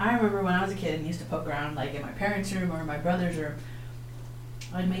 I remember when I was a kid and used to poke around like in my parents' room or my brother's room.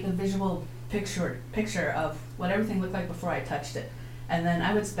 I'd make a visual picture of what everything looked like before I touched it, and then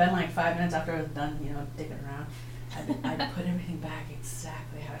I would spend like 5 minutes after I was done, digging around. I'd put everything back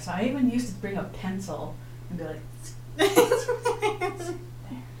exactly how. So I even used to bring a pencil and be like.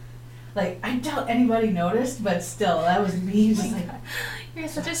 Like, I doubt anybody noticed, but still, that was me. Just like, You're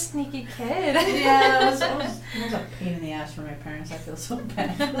such a sneaky kid. yeah, it was a pain in the ass for my parents. I feel so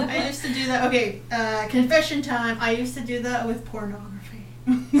bad. I used to do that. Okay, confession time. I used to do that with pornography.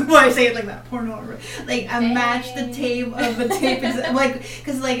 Why I say it like that? Pornography. Like, I matched the tape of the tape. Like,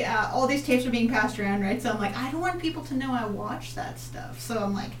 because, like, all these tapes are being passed around, right? So I'm like, I don't want people to know I watched that stuff. So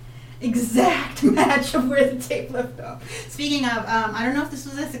I'm like, exact match of where the tape left off. Speaking of, I don't know if this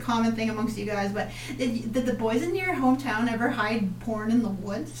was just a common thing amongst you guys, but did the boys in your hometown ever hide porn in the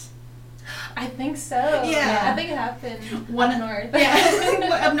woods? I think so. Yeah. I think it happened One up north.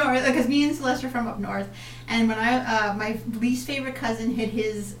 Yeah, up north, because me and Celeste are from up north, and when my least favorite cousin hid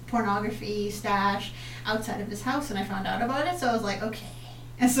his pornography stash outside of his house, and I found out about it, so I was like, okay.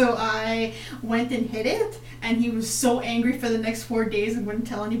 And so I went and hid it, and he was so angry for the next 4 days and wouldn't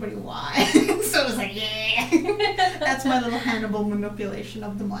tell anybody why. So I was like, yeah, that's my little Hannibal manipulation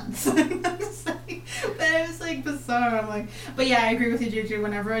of the month. But it was like bizarre. I'm like, but yeah, I agree with you, Juju.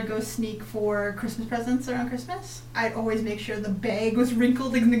 Whenever I'd go sneak for Christmas presents around Christmas, I'd always make sure the bag was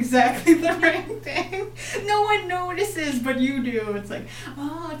wrinkled in exactly the right thing. No one notices, but you do. It's like,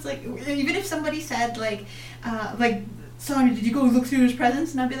 oh, it's like, even if somebody said like, Sonia, did you go look through his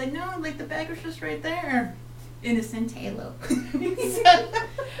presents? And I'd be like, no, like the bag was just right there. Innocent Halo. But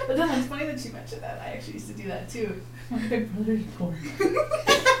then it's funny that you mentioned that. I actually used to do that too. My big brother's porn.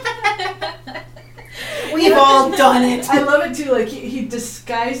 We've all done it. I love it too. Like he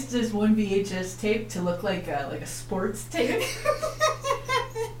disguised his one VHS tape to look like a sports tape.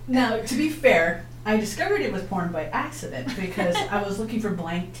 Now, to be fair, I discovered it was porn by accident because I was looking for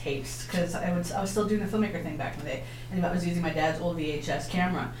blank tapes because I was still doing the filmmaker thing back in the day, and I was using my dad's old VHS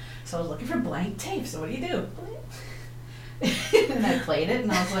camera. So I was looking for blank tapes. So what do you do? And I played it,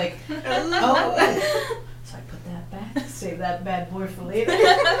 and I was like, oh. So I put that back, save that bad boy for later.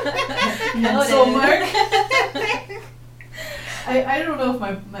 Pencil mark. I don't know if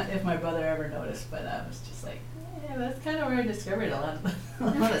my brother ever noticed, but I was just like, yeah, that's kind of where I discovered a lot of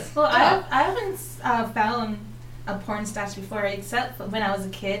stuff. Well, I haven't found a porn stash before, except when I was a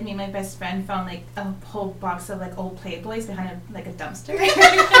kid. Me and my best friend found like a whole box of like old Playboys behind a dumpster.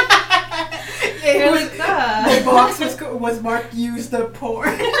 The box was marked "Use the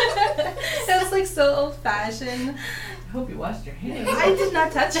porn." It was like so old fashioned. I hope you washed your hands. I did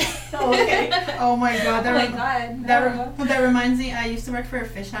not touch it. Oh, okay. Oh my god. That reminds me. I used to work for a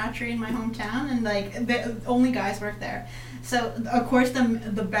fish hatchery in my hometown, and like the only guys worked there. So of course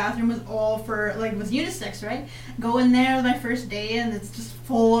the bathroom was all for like was unisex, right? Go in there my first day, and it's just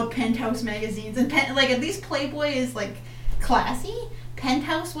full of Penthouse magazines, and like at least Playboy is like classy.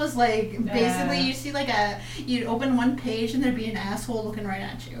 Penthouse was like basically you see like you'd open one page and there'd be an asshole looking right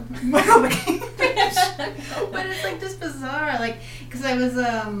at you. But it's like just bizarre, like because I was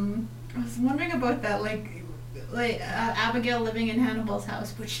wondering about that, like Abigail living in Hannibal's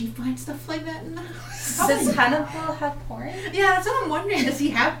house, would she find stuff like that in the house? Does Hannibal have porn? Yeah, that's what I'm wondering. Does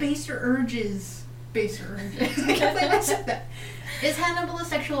he have baser urges? Baser urges. I can't believe I said that. Is Hannibal a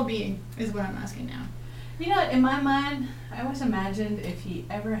sexual being? Is what I'm asking now. You know, in my mind, I always imagined if he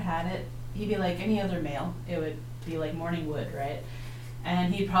ever had it, he'd be like any other male. It would be like morning wood, right?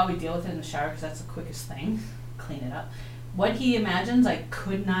 And he'd probably deal with it in the shower because that's the quickest thing. Clean it up. What he imagines, I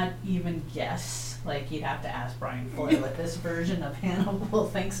could not even guess. Like, you'd have to ask Brian Fuller what this version of Hannibal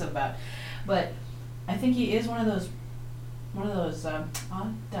thinks about. But I think he is one of those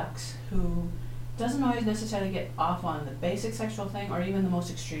odd ducks who doesn't always necessarily get off on the basic sexual thing or even the most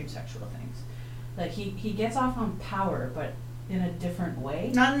extreme sexual things. Like he gets off on power, but in a different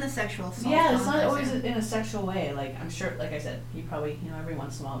way. Not in the sexual assault. Yeah, it's not always in a sexual way. Like, I'm sure, like I said, he probably, every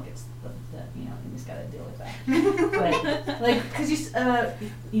once in a while gets the and he's got to deal with that. But, like, because you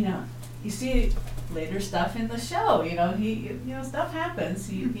see later stuff in the show, stuff happens.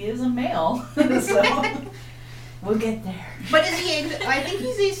 He is a male, so we'll get there. But is he, I think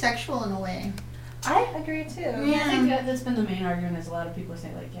he's asexual in a way. I agree too. Yeah. I think that's been the main argument is a lot of people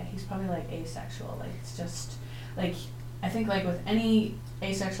say, like, yeah, he's probably, like, asexual. Like, it's just, like, I think, like, with any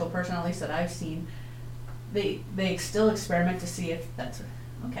asexual person, at least that I've seen, they still experiment to see if that's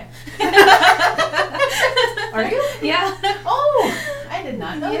okay. Are you? Yeah. Oh, I did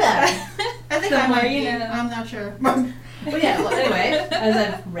not know that. I think I might be. I'm not sure. But yeah, well, anyway, as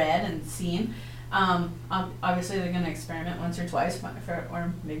I've read and seen, obviously they're going to experiment once or twice,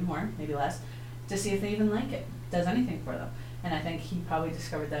 or maybe more, maybe less, to see if they even like it, does anything for them. And I think he probably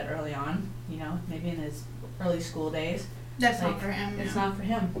discovered that early on, maybe in his early school days. That's not for him. It's not for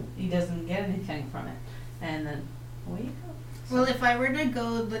him. He doesn't get anything from it. And then, away you go. Well, if I were to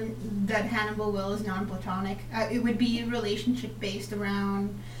go that Hannibal Will is non-platonic, it would be a relationship based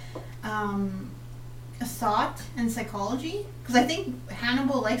around thought and psychology. Because I think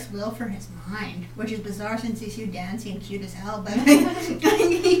Hannibal likes Will for his mind, which is bizarre since he's so dancing and cute as hell. But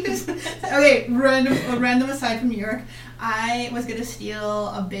okay, random aside from New York, I was gonna steal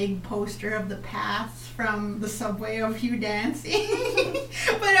a big poster of the paths from the subway of Hugh Dancy,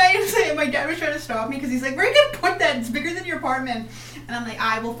 but my dad was trying to stop me because he's like, "Where are you gonna put that? It's bigger than your apartment." And I'm like,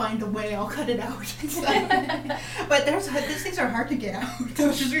 "I will find a way. I'll cut it out." But these things are hard to get out. I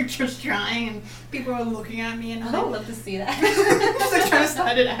was just trying, and people were looking at me, and I would love to see that. just like trying to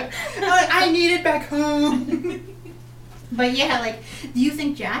slide it out. I'm like, I need it back home. But yeah, like, do you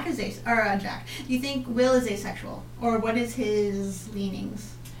think do you think Will is asexual, or what is his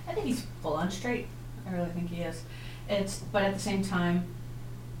leanings? I think he's full on straight. I really think he is. But at the same time,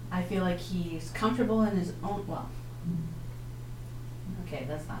 I feel like he's comfortable in his own. Well, okay,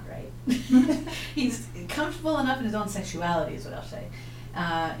 that's not right. He's comfortable enough in his own sexuality, is what I'll say.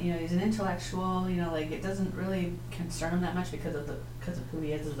 He's an intellectual. Like, it doesn't really concern him that much because of who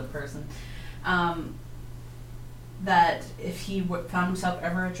he is as a person. That if he found himself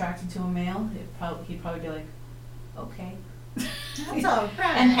ever attracted to a male, he'd probably be like, okay. That's all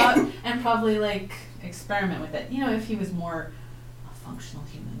right. And probably, like, experiment with it. If he was more a functional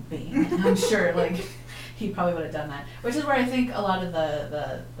human being, I'm sure, like, he probably would have done that. Which is where I think a lot of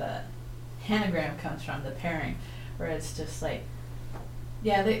the hanagram comes from, the pairing, where it's just like,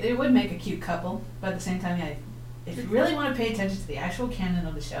 yeah, they would make a cute couple, but at the same time, yeah, if you really want to pay attention to the actual canon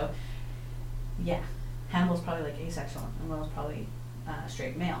of the show, yeah, Hannibal's probably, like, asexual, and Will's probably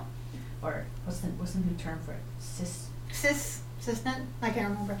straight male. Or what's the new term for it? Cisnet? I can't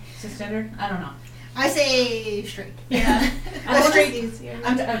remember. Cisgender? I don't know. I say straight. Yeah. Straight. Easier.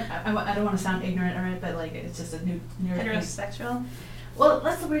 I don't want to sound ignorant or it, but, like, it's just a new Heterosexual. Well,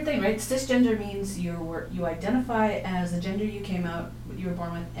 that's the weird thing, right? Cisgender means you identify as the gender you came out, you were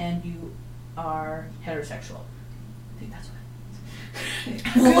born with, and you are heterosexual. I think that's what it means.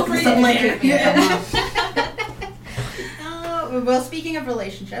 We'll look this up later. Yeah. Well, speaking of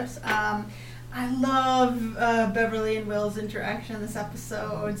relationships, I love Beverly and Will's interaction in this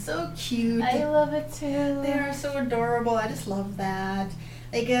episode. So cute. I love it too. They are so adorable. I just love that.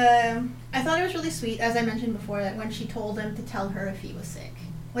 Like, I thought it was really sweet, as I mentioned before, that when she told him to tell her if he was sick.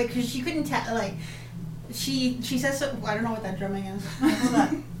 Like, because she couldn't tell, like, she says so, I don't know what that drumming is. Hold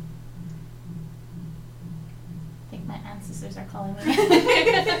on. I think my ancestors are calling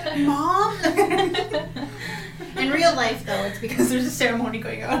me. Mom? In real life, though, it's because there's a ceremony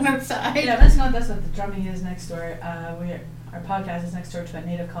going on outside. Yeah, that's what the drumming is next door. Our podcast is next door to a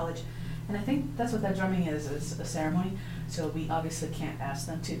native college, and I think that's what that drumming is a ceremony. So we obviously can't ask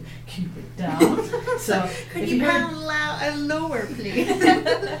them to keep it down. So could you pound lower, please?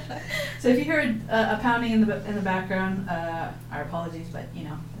 So if you heard a pounding in the background, our apologies, but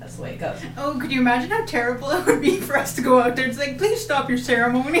that's the way it goes. Oh, could you imagine how terrible it would be for us to go out there and say, "Please stop your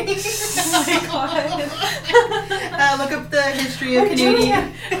ceremony"? Oh my god! Look up the history of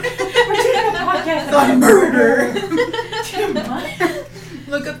Canadian. We're doing a podcast on murder. What?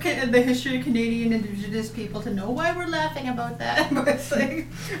 Look up the history of Canadian Indigenous people to know why we're laughing about that. But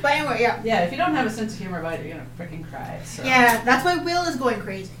anyway, yeah. Yeah, if you don't have a sense of humor about it, you're gonna freaking cry. So. Yeah, that's why Will is going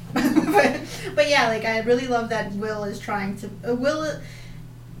crazy. but yeah, like, I really love that Will is trying to. Will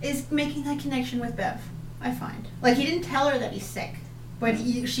is making that connection with Bev. I find, like, he didn't tell her that he's sick, but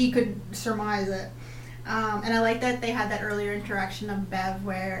she could surmise it. And I like that they had that earlier interaction of Bev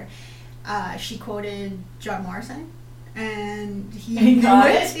where she quoted John Morrison. And He he got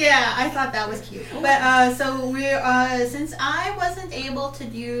knew it? Yeah, I thought that was cute. But so we since I wasn't able to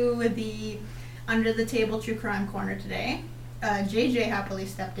do the under the table true crime corner today, JJ happily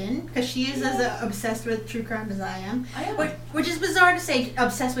stepped in because she is as obsessed with true crime as I am. I am. Which is bizarre to say,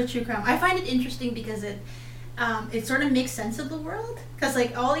 obsessed with true crime. I find it interesting because it sort of makes sense of the world. Because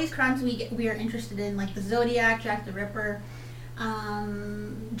like all these crimes we are interested in, like the Zodiac, Jack the Ripper,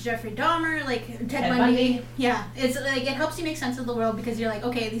 Jeffrey Dahmer, like Ted Bundy. Yeah, it's like it helps you make sense of the world because you're like,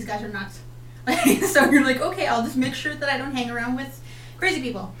 okay, these guys are nuts. So you're like, okay, I'll just make sure that I don't hang around with crazy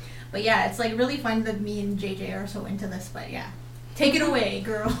people. But yeah, it's like really fun that me and JJ are so into this. But yeah, take it away,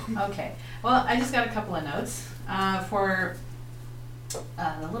 girl. Okay. Well, I just got a couple of notes for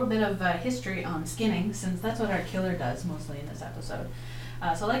a little bit of history on skinning, since that's what our killer does mostly in this episode.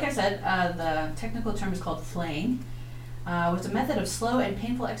 So like I said, the technical term is called flaying. Was a method of slow and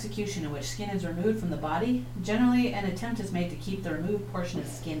painful execution in which skin is removed from the body. Generally, an attempt is made to keep the removed portion of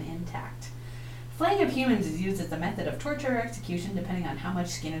skin intact. Flaying of humans is used as a method of torture or execution depending on how much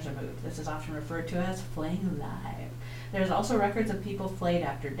skin is removed. This is often referred to as flaying alive. There's also records of people flayed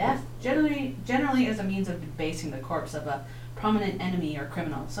after death, generally as a means of debasing the corpse of a prominent enemy or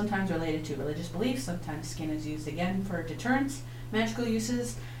criminal, sometimes related to religious beliefs. Sometimes skin is used again for deterrence, magical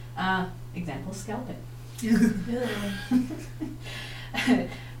uses, example, scalping.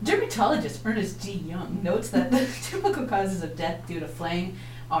 Dermatologist Ernest G. Young notes that the typical causes of death due to flaying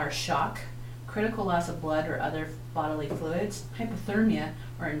are shock, critical loss of blood or other bodily fluids, hypothermia,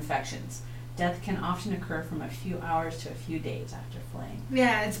 or infections. Death can often occur from a few hours to a few days after flaying.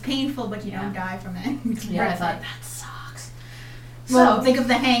 Yeah, it's painful, but you don't die from it. It's Yeah, I worth thought it. that sucks. Well, So, think of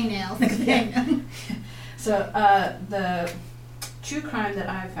the hangnail. Think of the hangnail. the true crime that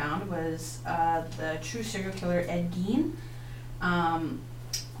I found was the true serial killer Ed Gein,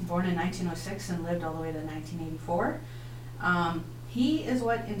 born in 1906 and lived all the way to 1984. He is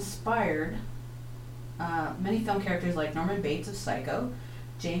what inspired many film characters like Norman Bates of Psycho,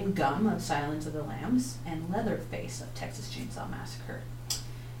 Jane Gum of Silence of the Lambs, and Leatherface of Texas Chainsaw Massacre.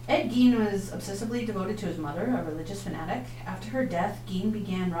 Ed Gein was obsessively devoted to his mother, a religious fanatic. After her death, Gein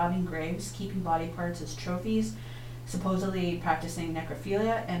began robbing graves, keeping body parts as trophies, supposedly practicing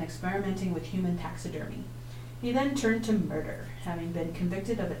necrophilia, and experimenting with human taxidermy. He then turned to murder, having been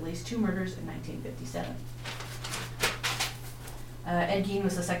convicted of at least 2 murders in 1957. Ed Gein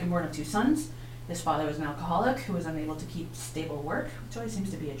was the second born of 2 sons. His father was an alcoholic who was unable to keep stable work, which always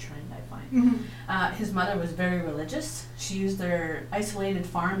seems to be a trend, I find. Mm-hmm. His mother was very religious. She used their isolated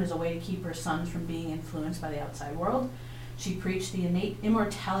farm as a way to keep her sons from being influenced by the outside world. She preached the innate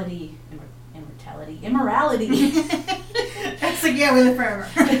immorality. It's like, yeah, we live forever.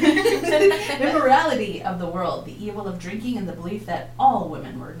 Immorality of the world, the evil of drinking, and the belief that all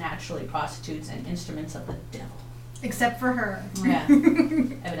women were naturally prostitutes and instruments of the devil. Except for her. Yeah,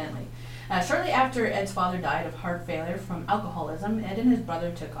 evidently. Shortly after Ed's father died of heart failure from alcoholism, Ed and his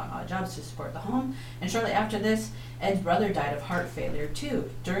brother took on odd jobs to support the home. And shortly after this, Ed's brother died of heart failure too,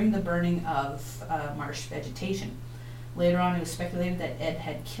 during the burning of marsh vegetation. Later on, it was speculated that Ed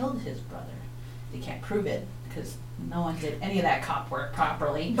had killed his brother. They can't prove it, because no one did any of that cop work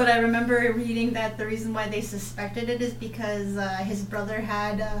properly. But I remember reading that the reason why they suspected it is because his brother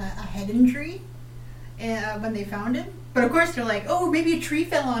had a head injury when they found him. But of course they're like, oh, maybe a tree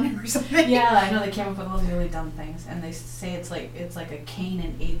fell on him or something. Yeah, I know they came up with all these really dumb things, and they say it's like a Cain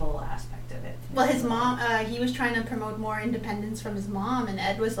and Abel aspect of it. Well, his mom, he was trying to promote more independence from his mom, and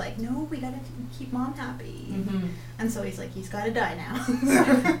Ed was like, no, we gotta keep mom happy. Mm-hmm. And so he's like, he's gotta die now.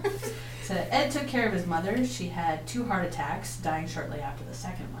 So Ed took care of his mother. She had 2 heart attacks, dying shortly after the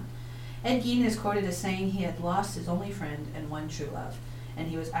second one. Ed Gein is quoted as saying he had lost his only friend and one true love, and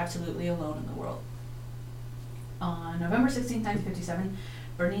he was absolutely alone in the world. On November 16, 1957,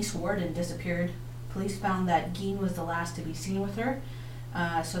 Bernice Worden disappeared. Police found that Gein was the last to be seen with her,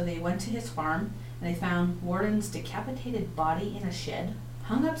 so they went to his farm, and they found Worden's decapitated body in a shed,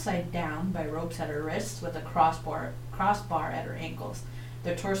 hung upside down by ropes at her wrists with a crossbar at her ankles.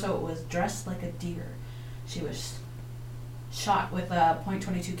 Their torso was dressed like a deer. She was shot with a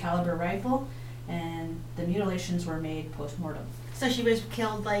 .22 caliber rifle, and the mutilations were made post-mortem. So she was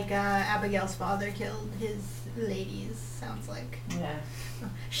killed like Abigail's father killed his ladies, sounds like. Yeah.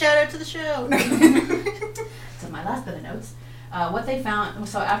 Shout out to the show. So my last bit of notes. What they found,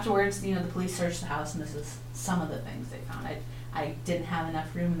 so afterwards, the police searched the house, and this is some of the things they found. I didn't have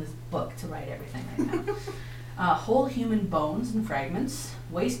enough room in this book to write everything I found. Whole human bones and fragments,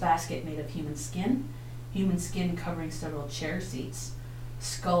 wastebasket made of human skin covering several chair seats,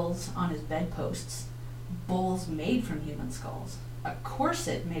 skulls on his bedposts, bowls made from human skulls, a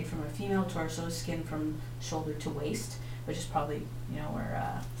corset made from a female torso, skin from shoulder to waist, which is probably,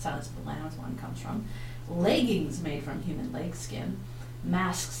 where Silence of the Lambs one comes from. Leggings made from human leg skin.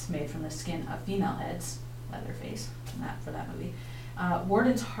 Masks made from the skin of female heads, Leatherface, for that movie.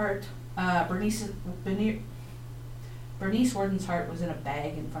 Warden's heart, Bernice Warden's heart was in a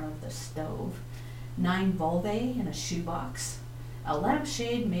bag in front of the stove. 9 vulvae in a shoebox. A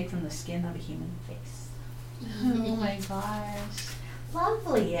lampshade made from the skin of a human face. Oh my gosh.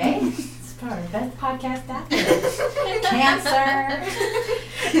 Lovely, eh? It's probably the best podcast after. Cancer.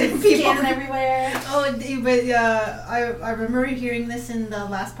 Skin everywhere. Oh, but I remember hearing this in the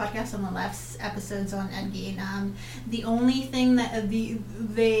last podcast on the last episodes on Ed Gein. The only thing that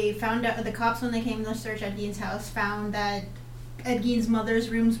they found out, the cops when they came to search Ed Gein's house found that Ed Gein's mother's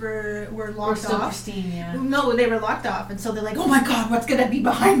rooms were locked off. Pristine, yeah. No, they were locked off, and so they're like, "Oh my God, what's gonna be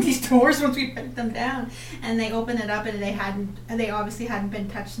behind these doors once we break them down?" And they opened it up, and they obviously hadn't been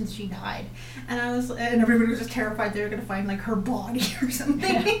touched since she died. And everybody was just terrified they were gonna find like her body or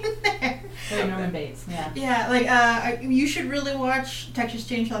something in there. Like Norman Bates, yeah. Yeah, you should really watch Texas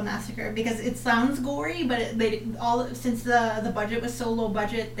Chainsaw Massacre because it sounds gory, but since the budget was so low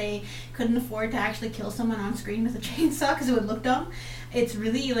budget, they couldn't afford to actually kill someone on screen with a chainsaw because it would look dumb. It's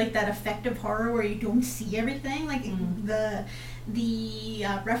really like that effective horror where you don't see everything. Like the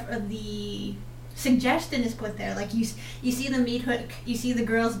suggestion is put there. Like you see the meat hook, you see the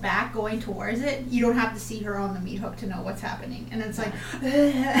girl's back going towards it. You don't have to see her on the meat hook to know what's happening. And it's like,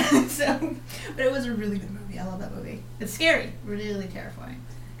 so. But it was a really good movie. I love that movie. It's scary, really terrifying.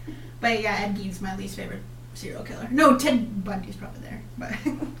 But yeah, Ed Gein's my least favorite serial killer. No, Ted Bundy's probably there, but.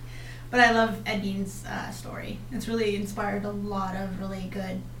 But I love Ed Gein's story. It's really inspired a lot of really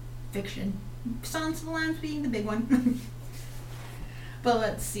good fiction. Silence of the Lambs being the big one. But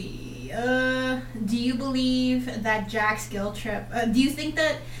let's see. Do you believe that Jack's guilt trip... do you think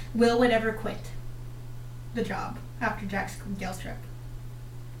that Will would ever quit the job after Jack's guilt trip?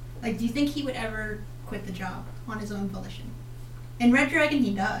 Like, do you think he would ever quit the job on his own volition? In Red Dragon,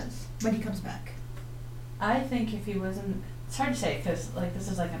 he does, but he comes back. I think if he wasn't... It's hard to say because this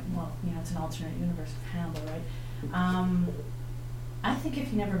is it's an alternate universe of Hannibal, right? I think if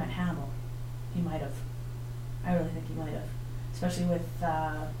he never met Hannibal, he might have. I really think he might have, especially with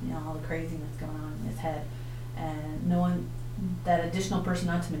all the craziness going on in his head, and knowing that additional person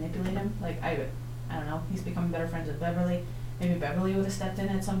not to manipulate him. Like I don't know. He's becoming better friends with Beverly. Maybe Beverly would have stepped in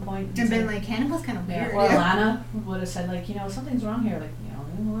at some point and been like, Hannibal's kind of weird. Or Lana would have said something's wrong here. Leave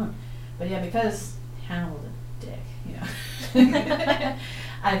him alone. But yeah, because Hannibal's a dick.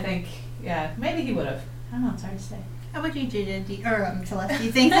 I think, maybe he would have. I don't know, it's hard to say. How about you, Celeste? Do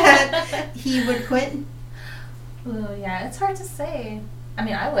you think that he would quit? Oh, yeah, it's hard to say. I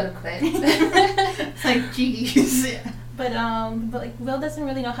mean, I would have quit. It's like, geez. Yeah. But like, Will doesn't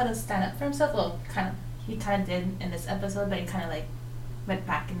really know how to stand up for himself. Well, he kind of did in this episode, but he kind of like went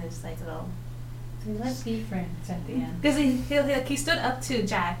back in his like little... Let's be friends at the end. Because he stood up to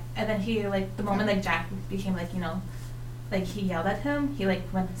Jack, and then he like the moment like Jack became like like he yelled at him, he like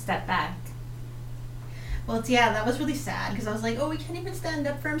went a step back. Well, that was really sad because I was like, oh, he can't even stand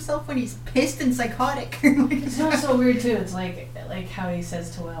up for himself when he's pissed and psychotic. It's not so weird too. It's like how he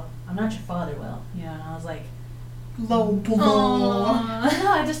says to Will, "I'm not your father, Will." And I was like, low blow.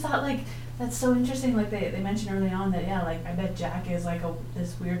 No, I just thought that's so interesting. Like they mentioned early on that I bet Jack is like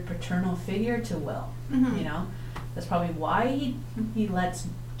this weird paternal figure to Will. Mm-hmm. That's probably why he lets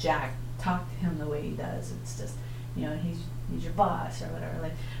Jack talk to him the way he does. It's just he's your boss or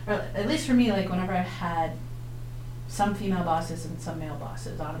whatever. Or at least for me, whenever I've had some female bosses and some male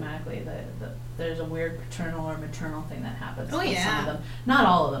bosses, automatically there's a weird paternal or maternal thing that happens. Oh, with yeah. Some of them, not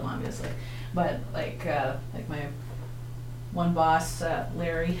all of them, obviously, but like my one boss,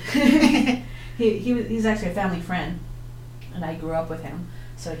 Larry. he's actually a family friend, and I grew up with him.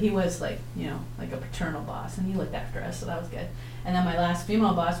 So he was like a paternal boss, and he looked after us, so that was good. And then my last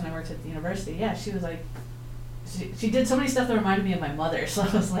female boss when I worked at the university, she was like, she did so many stuff that reminded me of my mother, so I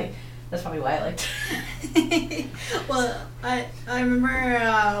was like, that's probably why I liked her. Well, I remember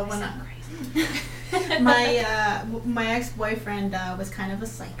when my ex-boyfriend was kind of a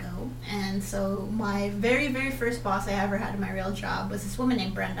psycho, and so my very, very first boss I ever had in my real job was this woman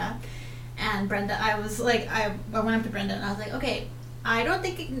named Brenda. And Brenda, I was like, I went up to Brenda and I was like, okay, I don't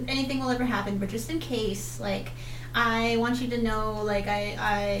think anything will ever happen, but just in case, I want you to know, like,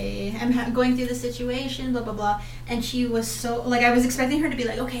 I am going through the situation, blah, blah, blah. And she was so, like, I was expecting her to be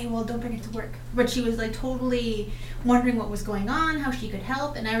like, okay, well, don't bring it to work. But she was, like, totally wondering what was going on, how she could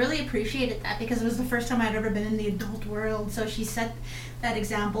help. And I really appreciated that because it was the first time I'd ever been in the adult world. So she set that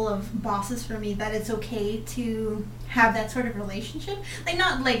example of bosses for me, that it's okay to have that sort of relationship. Like,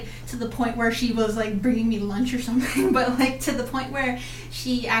 not, like, to the point where she was, like, bringing me lunch or something, but, like, to the point where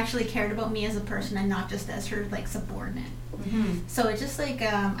she actually cared about me as a person and not just as her, like, subordinate. Mm-hmm. So it's just like,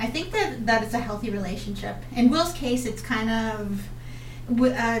 I think that it's a healthy relationship. In Will's case, it's kind of,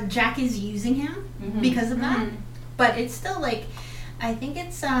 Jack is using him because of that. But it's still like, I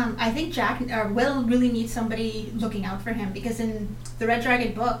think Jack, or Will really needs somebody looking out for him, because in the Red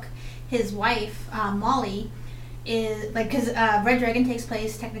Dragon book, his wife, Molly, is, like, because Red Dragon takes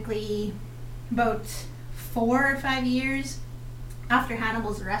place technically about 4 or 5 years after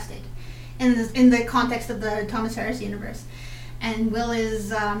Hannibal's arrested, in the context of the Thomas Harris universe. And Will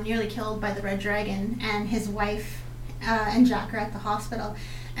is nearly killed by the Red Dragon, and his wife and Jack are at the hospital.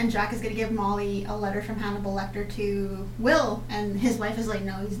 And Jack is going to give Molly a letter from Hannibal Lecter to Will, and his wife is like,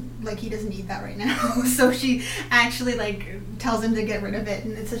 no, he doesn't need that right now. So she actually, like, tells him to get rid of it,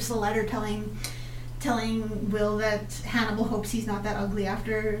 and it's just a letter telling Will that Hannibal hopes he's not that ugly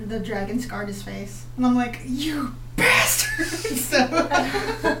after the dragon scarred his face. And I'm like, you bastard! So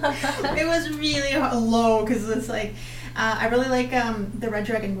it was really low, because it's like, I really like the Red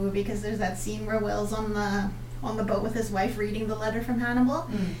Dragon movie, because there's that scene where Will's on the boat with his wife reading the letter from Hannibal,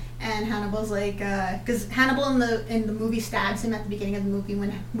 and Hannibal's like, because Hannibal in the movie stabs him at the beginning of the movie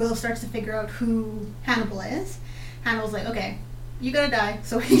when Will starts to figure out who Hannibal is. Hannibal's like, okay, you gotta die.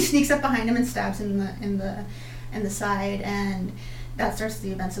 So he sneaks up behind him and stabs him in the side, and that starts the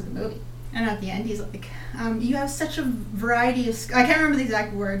events of the movie. And at the end, he's like, you have such a variety of... I can't remember the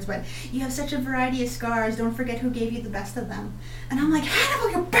exact words, but you have such a variety of scars. Don't forget who gave you the best of them. And I'm like, Hannibal,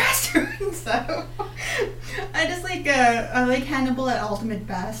 you bastard! So I just like... I like Hannibal at ultimate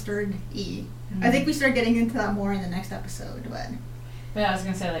bastard E. I think we start getting into that more in the next episode, but... But I was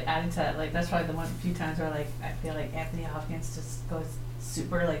going to say, like, adding to that, like, that's probably the one few times where, like, I feel like Anthony Hopkins just goes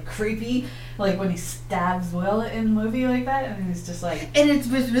super, like, creepy, like, when he stabs Will in a movie like that, and he's just like... And it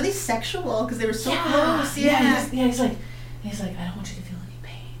was really sexual, because they were so close, he's like, I don't want you to feel any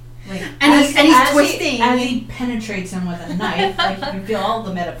pain. Like, and he's twisting. As he penetrates him with a knife, like, you can feel all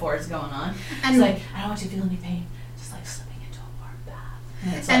the metaphors going on. And he's like, I don't want you to feel any pain. Just, like, slipping into a warm bath.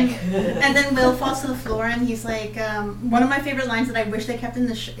 And it's and then Will falls to the floor, and he's like, one of my favorite lines that I wish they kept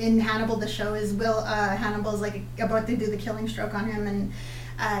in Hannibal the show is Hannibal's like about to do the killing stroke on him,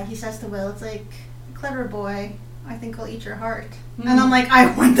 and he says to Will, it's like, clever boy, I think I'll eat your heart. And I'm like,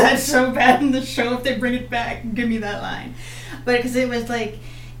 I want that so bad in the show. If they bring it back, give me that line. But because it was like,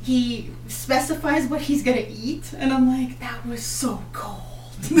 he specifies what he's gonna eat, and I'm like, that was so cold.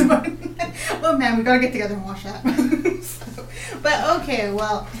 Oh man, we gotta get together and watch that. But okay,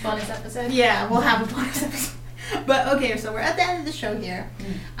 well, bonus episode. Yeah, we'll have a bonus episode. But okay, so we're at the end of the show here.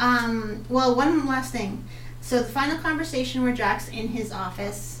 Well, one last thing. So the final conversation where Jack's in his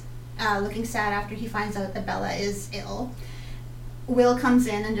office, looking sad after he finds out that Bella is ill. Will comes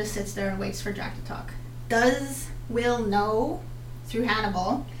in and just sits there and waits for Jack to talk. Does Will know through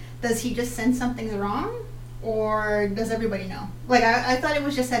Hannibal? Does he just sense something's wrong? Or does everybody know? Like, I thought it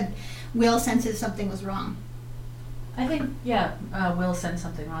was just that Will senses something was wrong. I think, Will sensed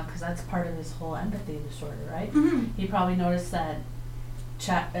something wrong, because that's part of his whole empathy disorder, right? He probably noticed that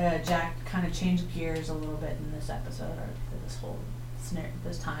Jack kind of changed gears a little bit in this episode, or this whole scenario,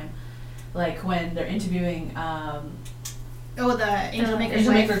 this time. Like, when they're interviewing... the Angel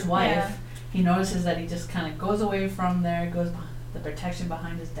Maker's wife. Yeah. He notices that he just kind of goes away from there, goes behind the protection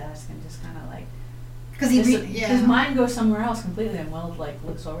behind his desk, and just kind of like... Because his mind goes somewhere else completely, and Will, like,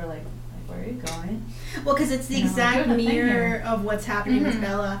 looks over like, where are you going? Well, because it's the exact mirror of what's happening with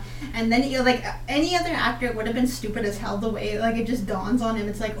Bella. And then, like, any other actor would have been stupid as hell the way, like, it just dawns on him.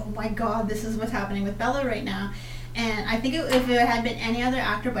 It's like, oh my god, this is what's happening with Bella right now. And I think if it had been any other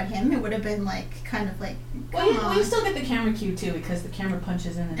actor but him, it would have been, like, kind of like, well, you still get the camera cue, too, because the camera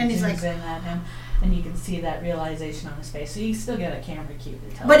punches in and zooms in at him. And you can see that realization on his face. So you still get a camera cue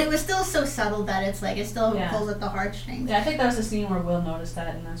to tell. But it was still so subtle that it's like, it still pulls at the heartstrings. Yeah, I think that was the scene where Will noticed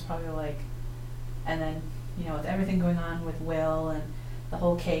that, and that's probably like, and then, with everything going on with Will and the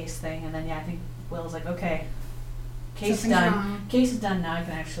whole case thing, and then, I think Will's like, okay, case done. Wrong. Case is done, now I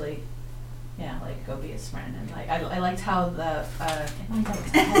can actually, go be his friend. And, like, I liked how the,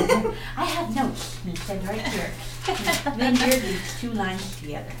 I have notes, and it said right here. Then here, these two lines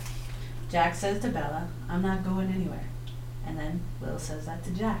together. Jack says to Bella, I'm not going anywhere. And then Will says that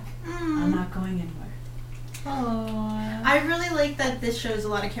to Jack. I'm not going anywhere. Oh. I really like that this shows a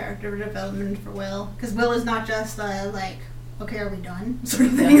lot of character development for Will, because Will is not just like, okay, are we done? Sort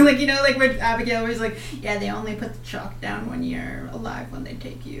of thing. Yeah. Like, you know, like with Abigail, always like, yeah, they only put the chalk down when you're alive when they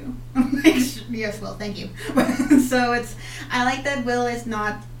take you. Yes, Will, thank you. So I like that Will is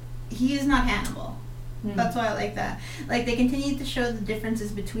not, he is not Hannibal. That's why I like that. Like, they continue to show the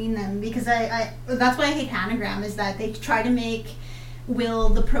differences between them, because that's why I hate Hanagram, is that they try to make Will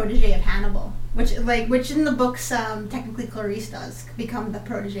the protege of Hannibal, which in the books, technically Clarice does become the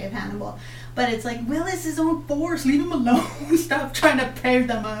protege of Hannibal, but it's like, Will is his own force, leave him alone. Stop trying to pair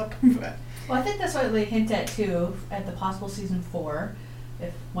them up. Well, I think that's what they hint at too at the possible season 4.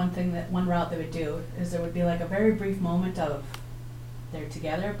 If one route they would do is there would be like a very brief moment of they're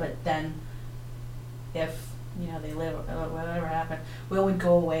together, but then if they live or whatever happened, Will would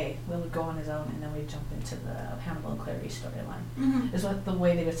go away. Will would go on his own, and then we'd jump into the Hannibal and Clarice storyline. Is what the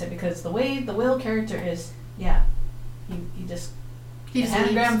way they would say, because the way the Will character is, he just the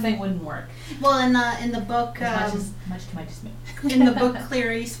Hanagram thing wouldn't work. Well, in the book, much to my dismay. in the book,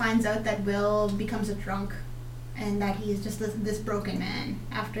 Clarice finds out that Will becomes a drunk, and that he is just this broken man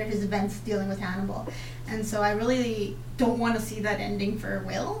after his events dealing with Hannibal. And so I really don't want to see that ending for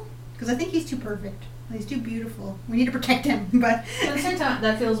Will, because I think he's too perfect. He's too beautiful. We need to protect him, but at the same time,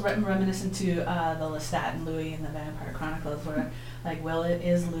 that feels reminiscent to the Lestat and Louis in the Vampire Chronicles, where like Will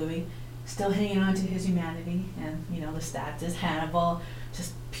is Louis, still hanging on to his humanity, and Lestat is Hannibal,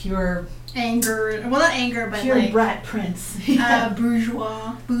 just pure anger. Well, not anger, but pure like brat prince.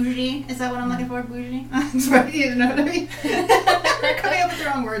 Bourgeois, bougie. Is that what I'm looking for? Bougie. Sorry, you know what I mean. We're coming up with the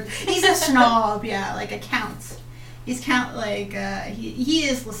wrong words. He's a snob, yeah, like a count. He's like he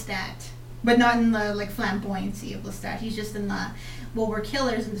is Lestat. But not in the like flamboyancy of Lestat. He's just in the, well, we're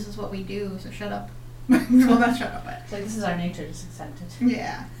killers and this is what we do, so shut up. Well, not shut up, but it's like, this is our nature, just accept it.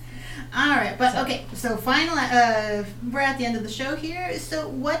 Yeah. Alright, but okay, so final, we're at the end of the show here. So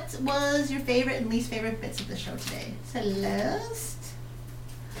what was your favorite and least favorite bits of the show today? Celeste?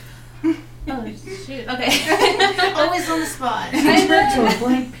 Oh, shoot. Okay. Always on the spot. I turned to a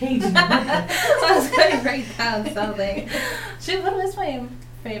blank page in the book. I was going to write down something. Shoot, what was my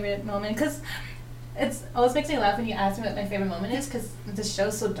favorite moment? Because it always makes me laugh when you ask me what my favorite moment is, because the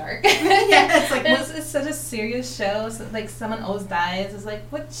show's so dark. Yeah, it's like it's such a serious show. So, like, someone always dies. It's like,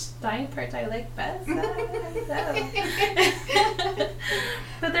 which dying part do I like best? I don't know.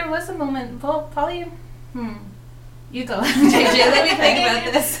 But there was a moment. Well, probably. You go, JJ. Let me think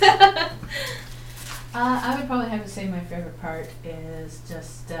about this. I would probably have to say my favorite part is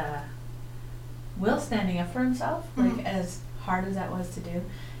just Will standing up for himself, like as hard as that was to do.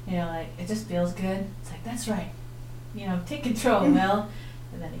 Like, it just feels good. It's like, that's right. Take control, Will.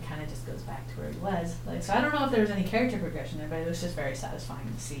 And then he kind of just goes back to where he was. Like, so I don't know if there was any character progression there, but it was just very satisfying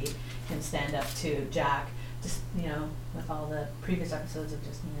to see him stand up to Jack. Just, with all the previous episodes of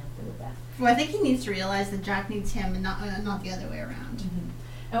just, Billy Beth. Well, I think he needs to realize that Jack needs him and not the other way around. Mm-hmm.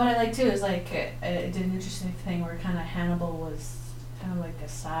 And what I like too is like it did an interesting thing where kind of Hannibal was kind of like a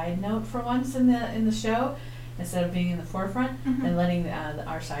side note for once in the show, instead of being in the forefront, and letting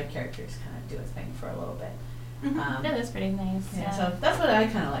our side characters kind of do a thing for a little bit. That was pretty nice. Yeah, so that's what I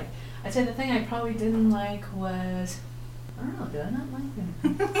kind of like. I'd say the thing I probably didn't like was, I don't know, did I not like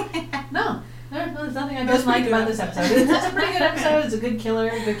it? No, there's nothing I didn't like about this episode. It's a pretty good episode. It's a good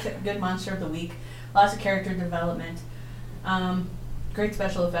killer, good monster of the week. Lots of character development. Great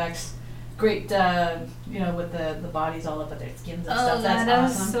special effects. Great, with the bodies all up at their skins and stuff. That's that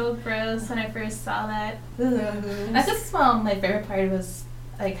awesome. was so gross when I first saw that. That's just my favorite part was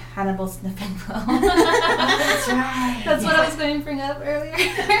like Hannibal sniffing Will. That's right. That's what I was going to bring up earlier.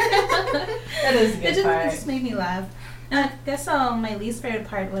 That is a good part. It just made me laugh. And I guess my least favorite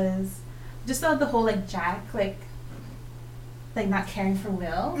part was just the whole like Jack like not caring for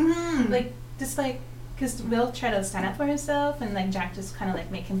Will. Like just like, because Will tried to stand up for himself, and like Jack just kind of like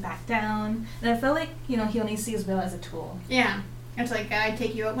make him back down. And I feel like he only sees Will as a tool. Yeah, it's like, I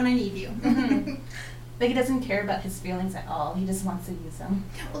take you out when I need you. Like, he doesn't care about his feelings at all. He just wants to use them.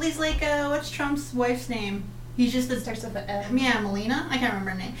 Well, he's like, what's Trump's wife's name? He's just starts with a M. Yeah, Melina. I can't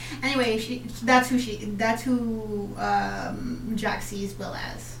remember her name. Anyway, that's who Jack sees Will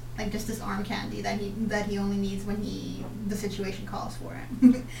as. Like, just this arm candy that he only needs when the situation calls for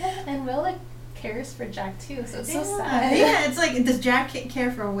it. And Will like cares for Jack too, so it's so sad. Yeah, it's like, does Jack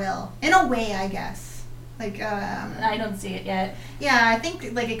care for Will? In a way, I guess. Like, I don't see it yet. Yeah, I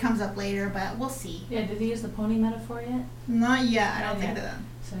think like it comes up later, but we'll see. Yeah, did he use the pony metaphor yet? Not yet. I don't think that.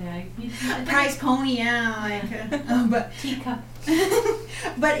 So yeah, Prize pony, yeah, like, but teacup.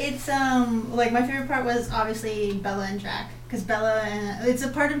 But it's like my favorite part was obviously Bella and Jack, because Bella it's a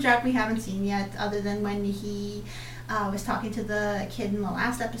part of Jack we haven't seen yet, other than when he was talking to the kid in the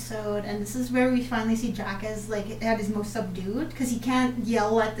last episode, and this is where we finally see Jack as like at his most subdued, because he can't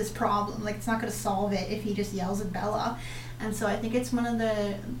yell at this problem. Like, it's not going to solve it if he just yells at Bella. And so I think it's one of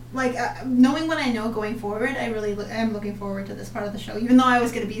the, like, knowing what I know going forward, I really am looking forward to this part of the show, even though I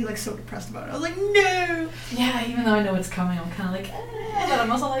was going to be, like, so depressed about it. I was like, no! Yeah, even though I know it's coming, I'm kind of like, but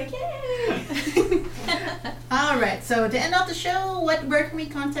I'm also like, yay! Alright, so to end off the show, where can we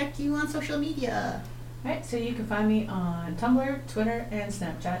contact you on social media? Alright, so you can find me on Tumblr, Twitter, and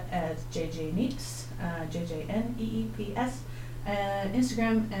Snapchat as JJ Neeps, JJNEEPS, and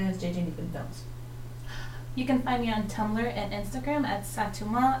Instagram as JJ Neepin Films. You can find me on Tumblr and Instagram at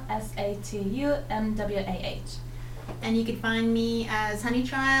Satumwah, SATUMWAH. And you can find me as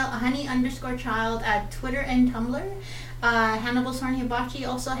honey_child at Twitter and Tumblr. Hannibal's Horny Hibachi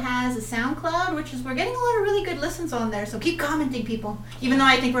also has a SoundCloud, which is, we're getting a lot of really good listens on there, so keep commenting, people. Even though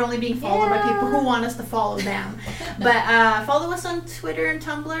I think we're only being followed by people who want us to follow them. But follow us on Twitter and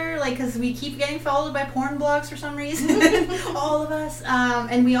Tumblr, like, because we keep getting followed by porn blogs for some reason. All of us.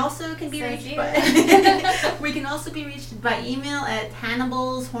 And we also can be reached by we can also be reached by email at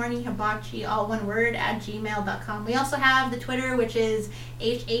hannibalshornyhibachi, all one word, at gmail.com. We also have the Twitter, which is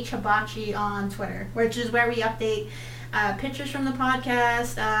HHHibachi on Twitter, which is where we update pictures from the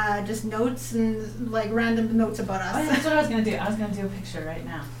podcast, just notes and like random notes about us. Oh, yeah, that's what I was going to do. I was going to do a picture right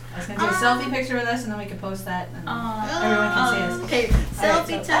now. I was going to do a selfie picture with us, and then we can post that, and everyone can see us. Okay,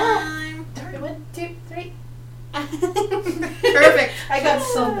 selfie time. 1, 2, 3. Perfect. I got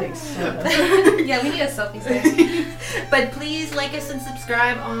something. Yeah, we need a selfie stick. But please like us and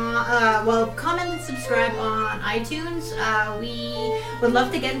subscribe on, comment and subscribe on iTunes. We would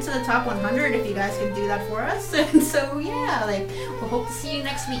love to get into the top 100 if you guys could do that for us. And so, yeah, like, we'll hope to see you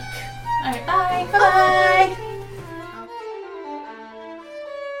next week. Alright, bye. Bye-bye.